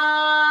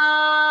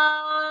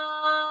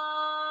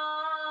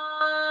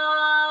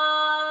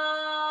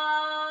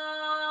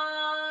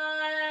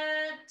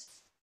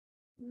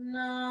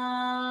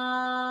Nam.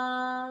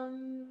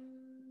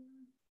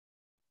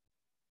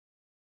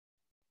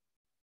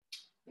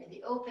 May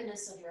the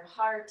openness of your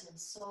heart and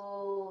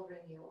soul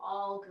bring you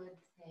all good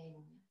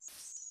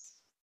things.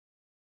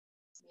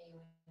 May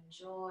you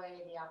enjoy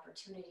the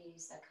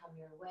opportunities that come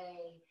your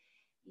way,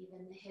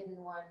 even the hidden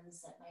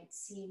ones that might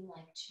seem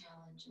like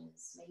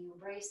challenges. May you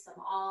embrace them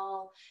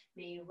all.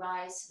 May you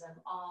rise to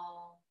them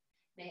all.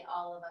 May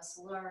all of us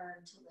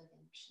learn to live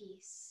in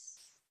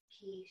peace,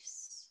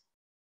 peace,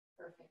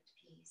 perfect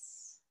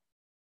peace.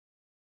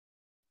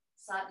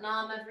 Sat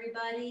Nam,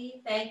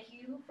 everybody. Thank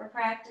you for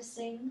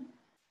practicing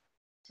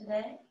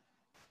today.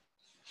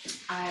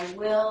 I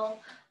will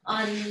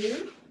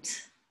unmute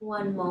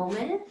one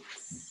moment.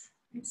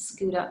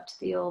 Scoot up to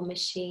the old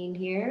machine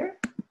here.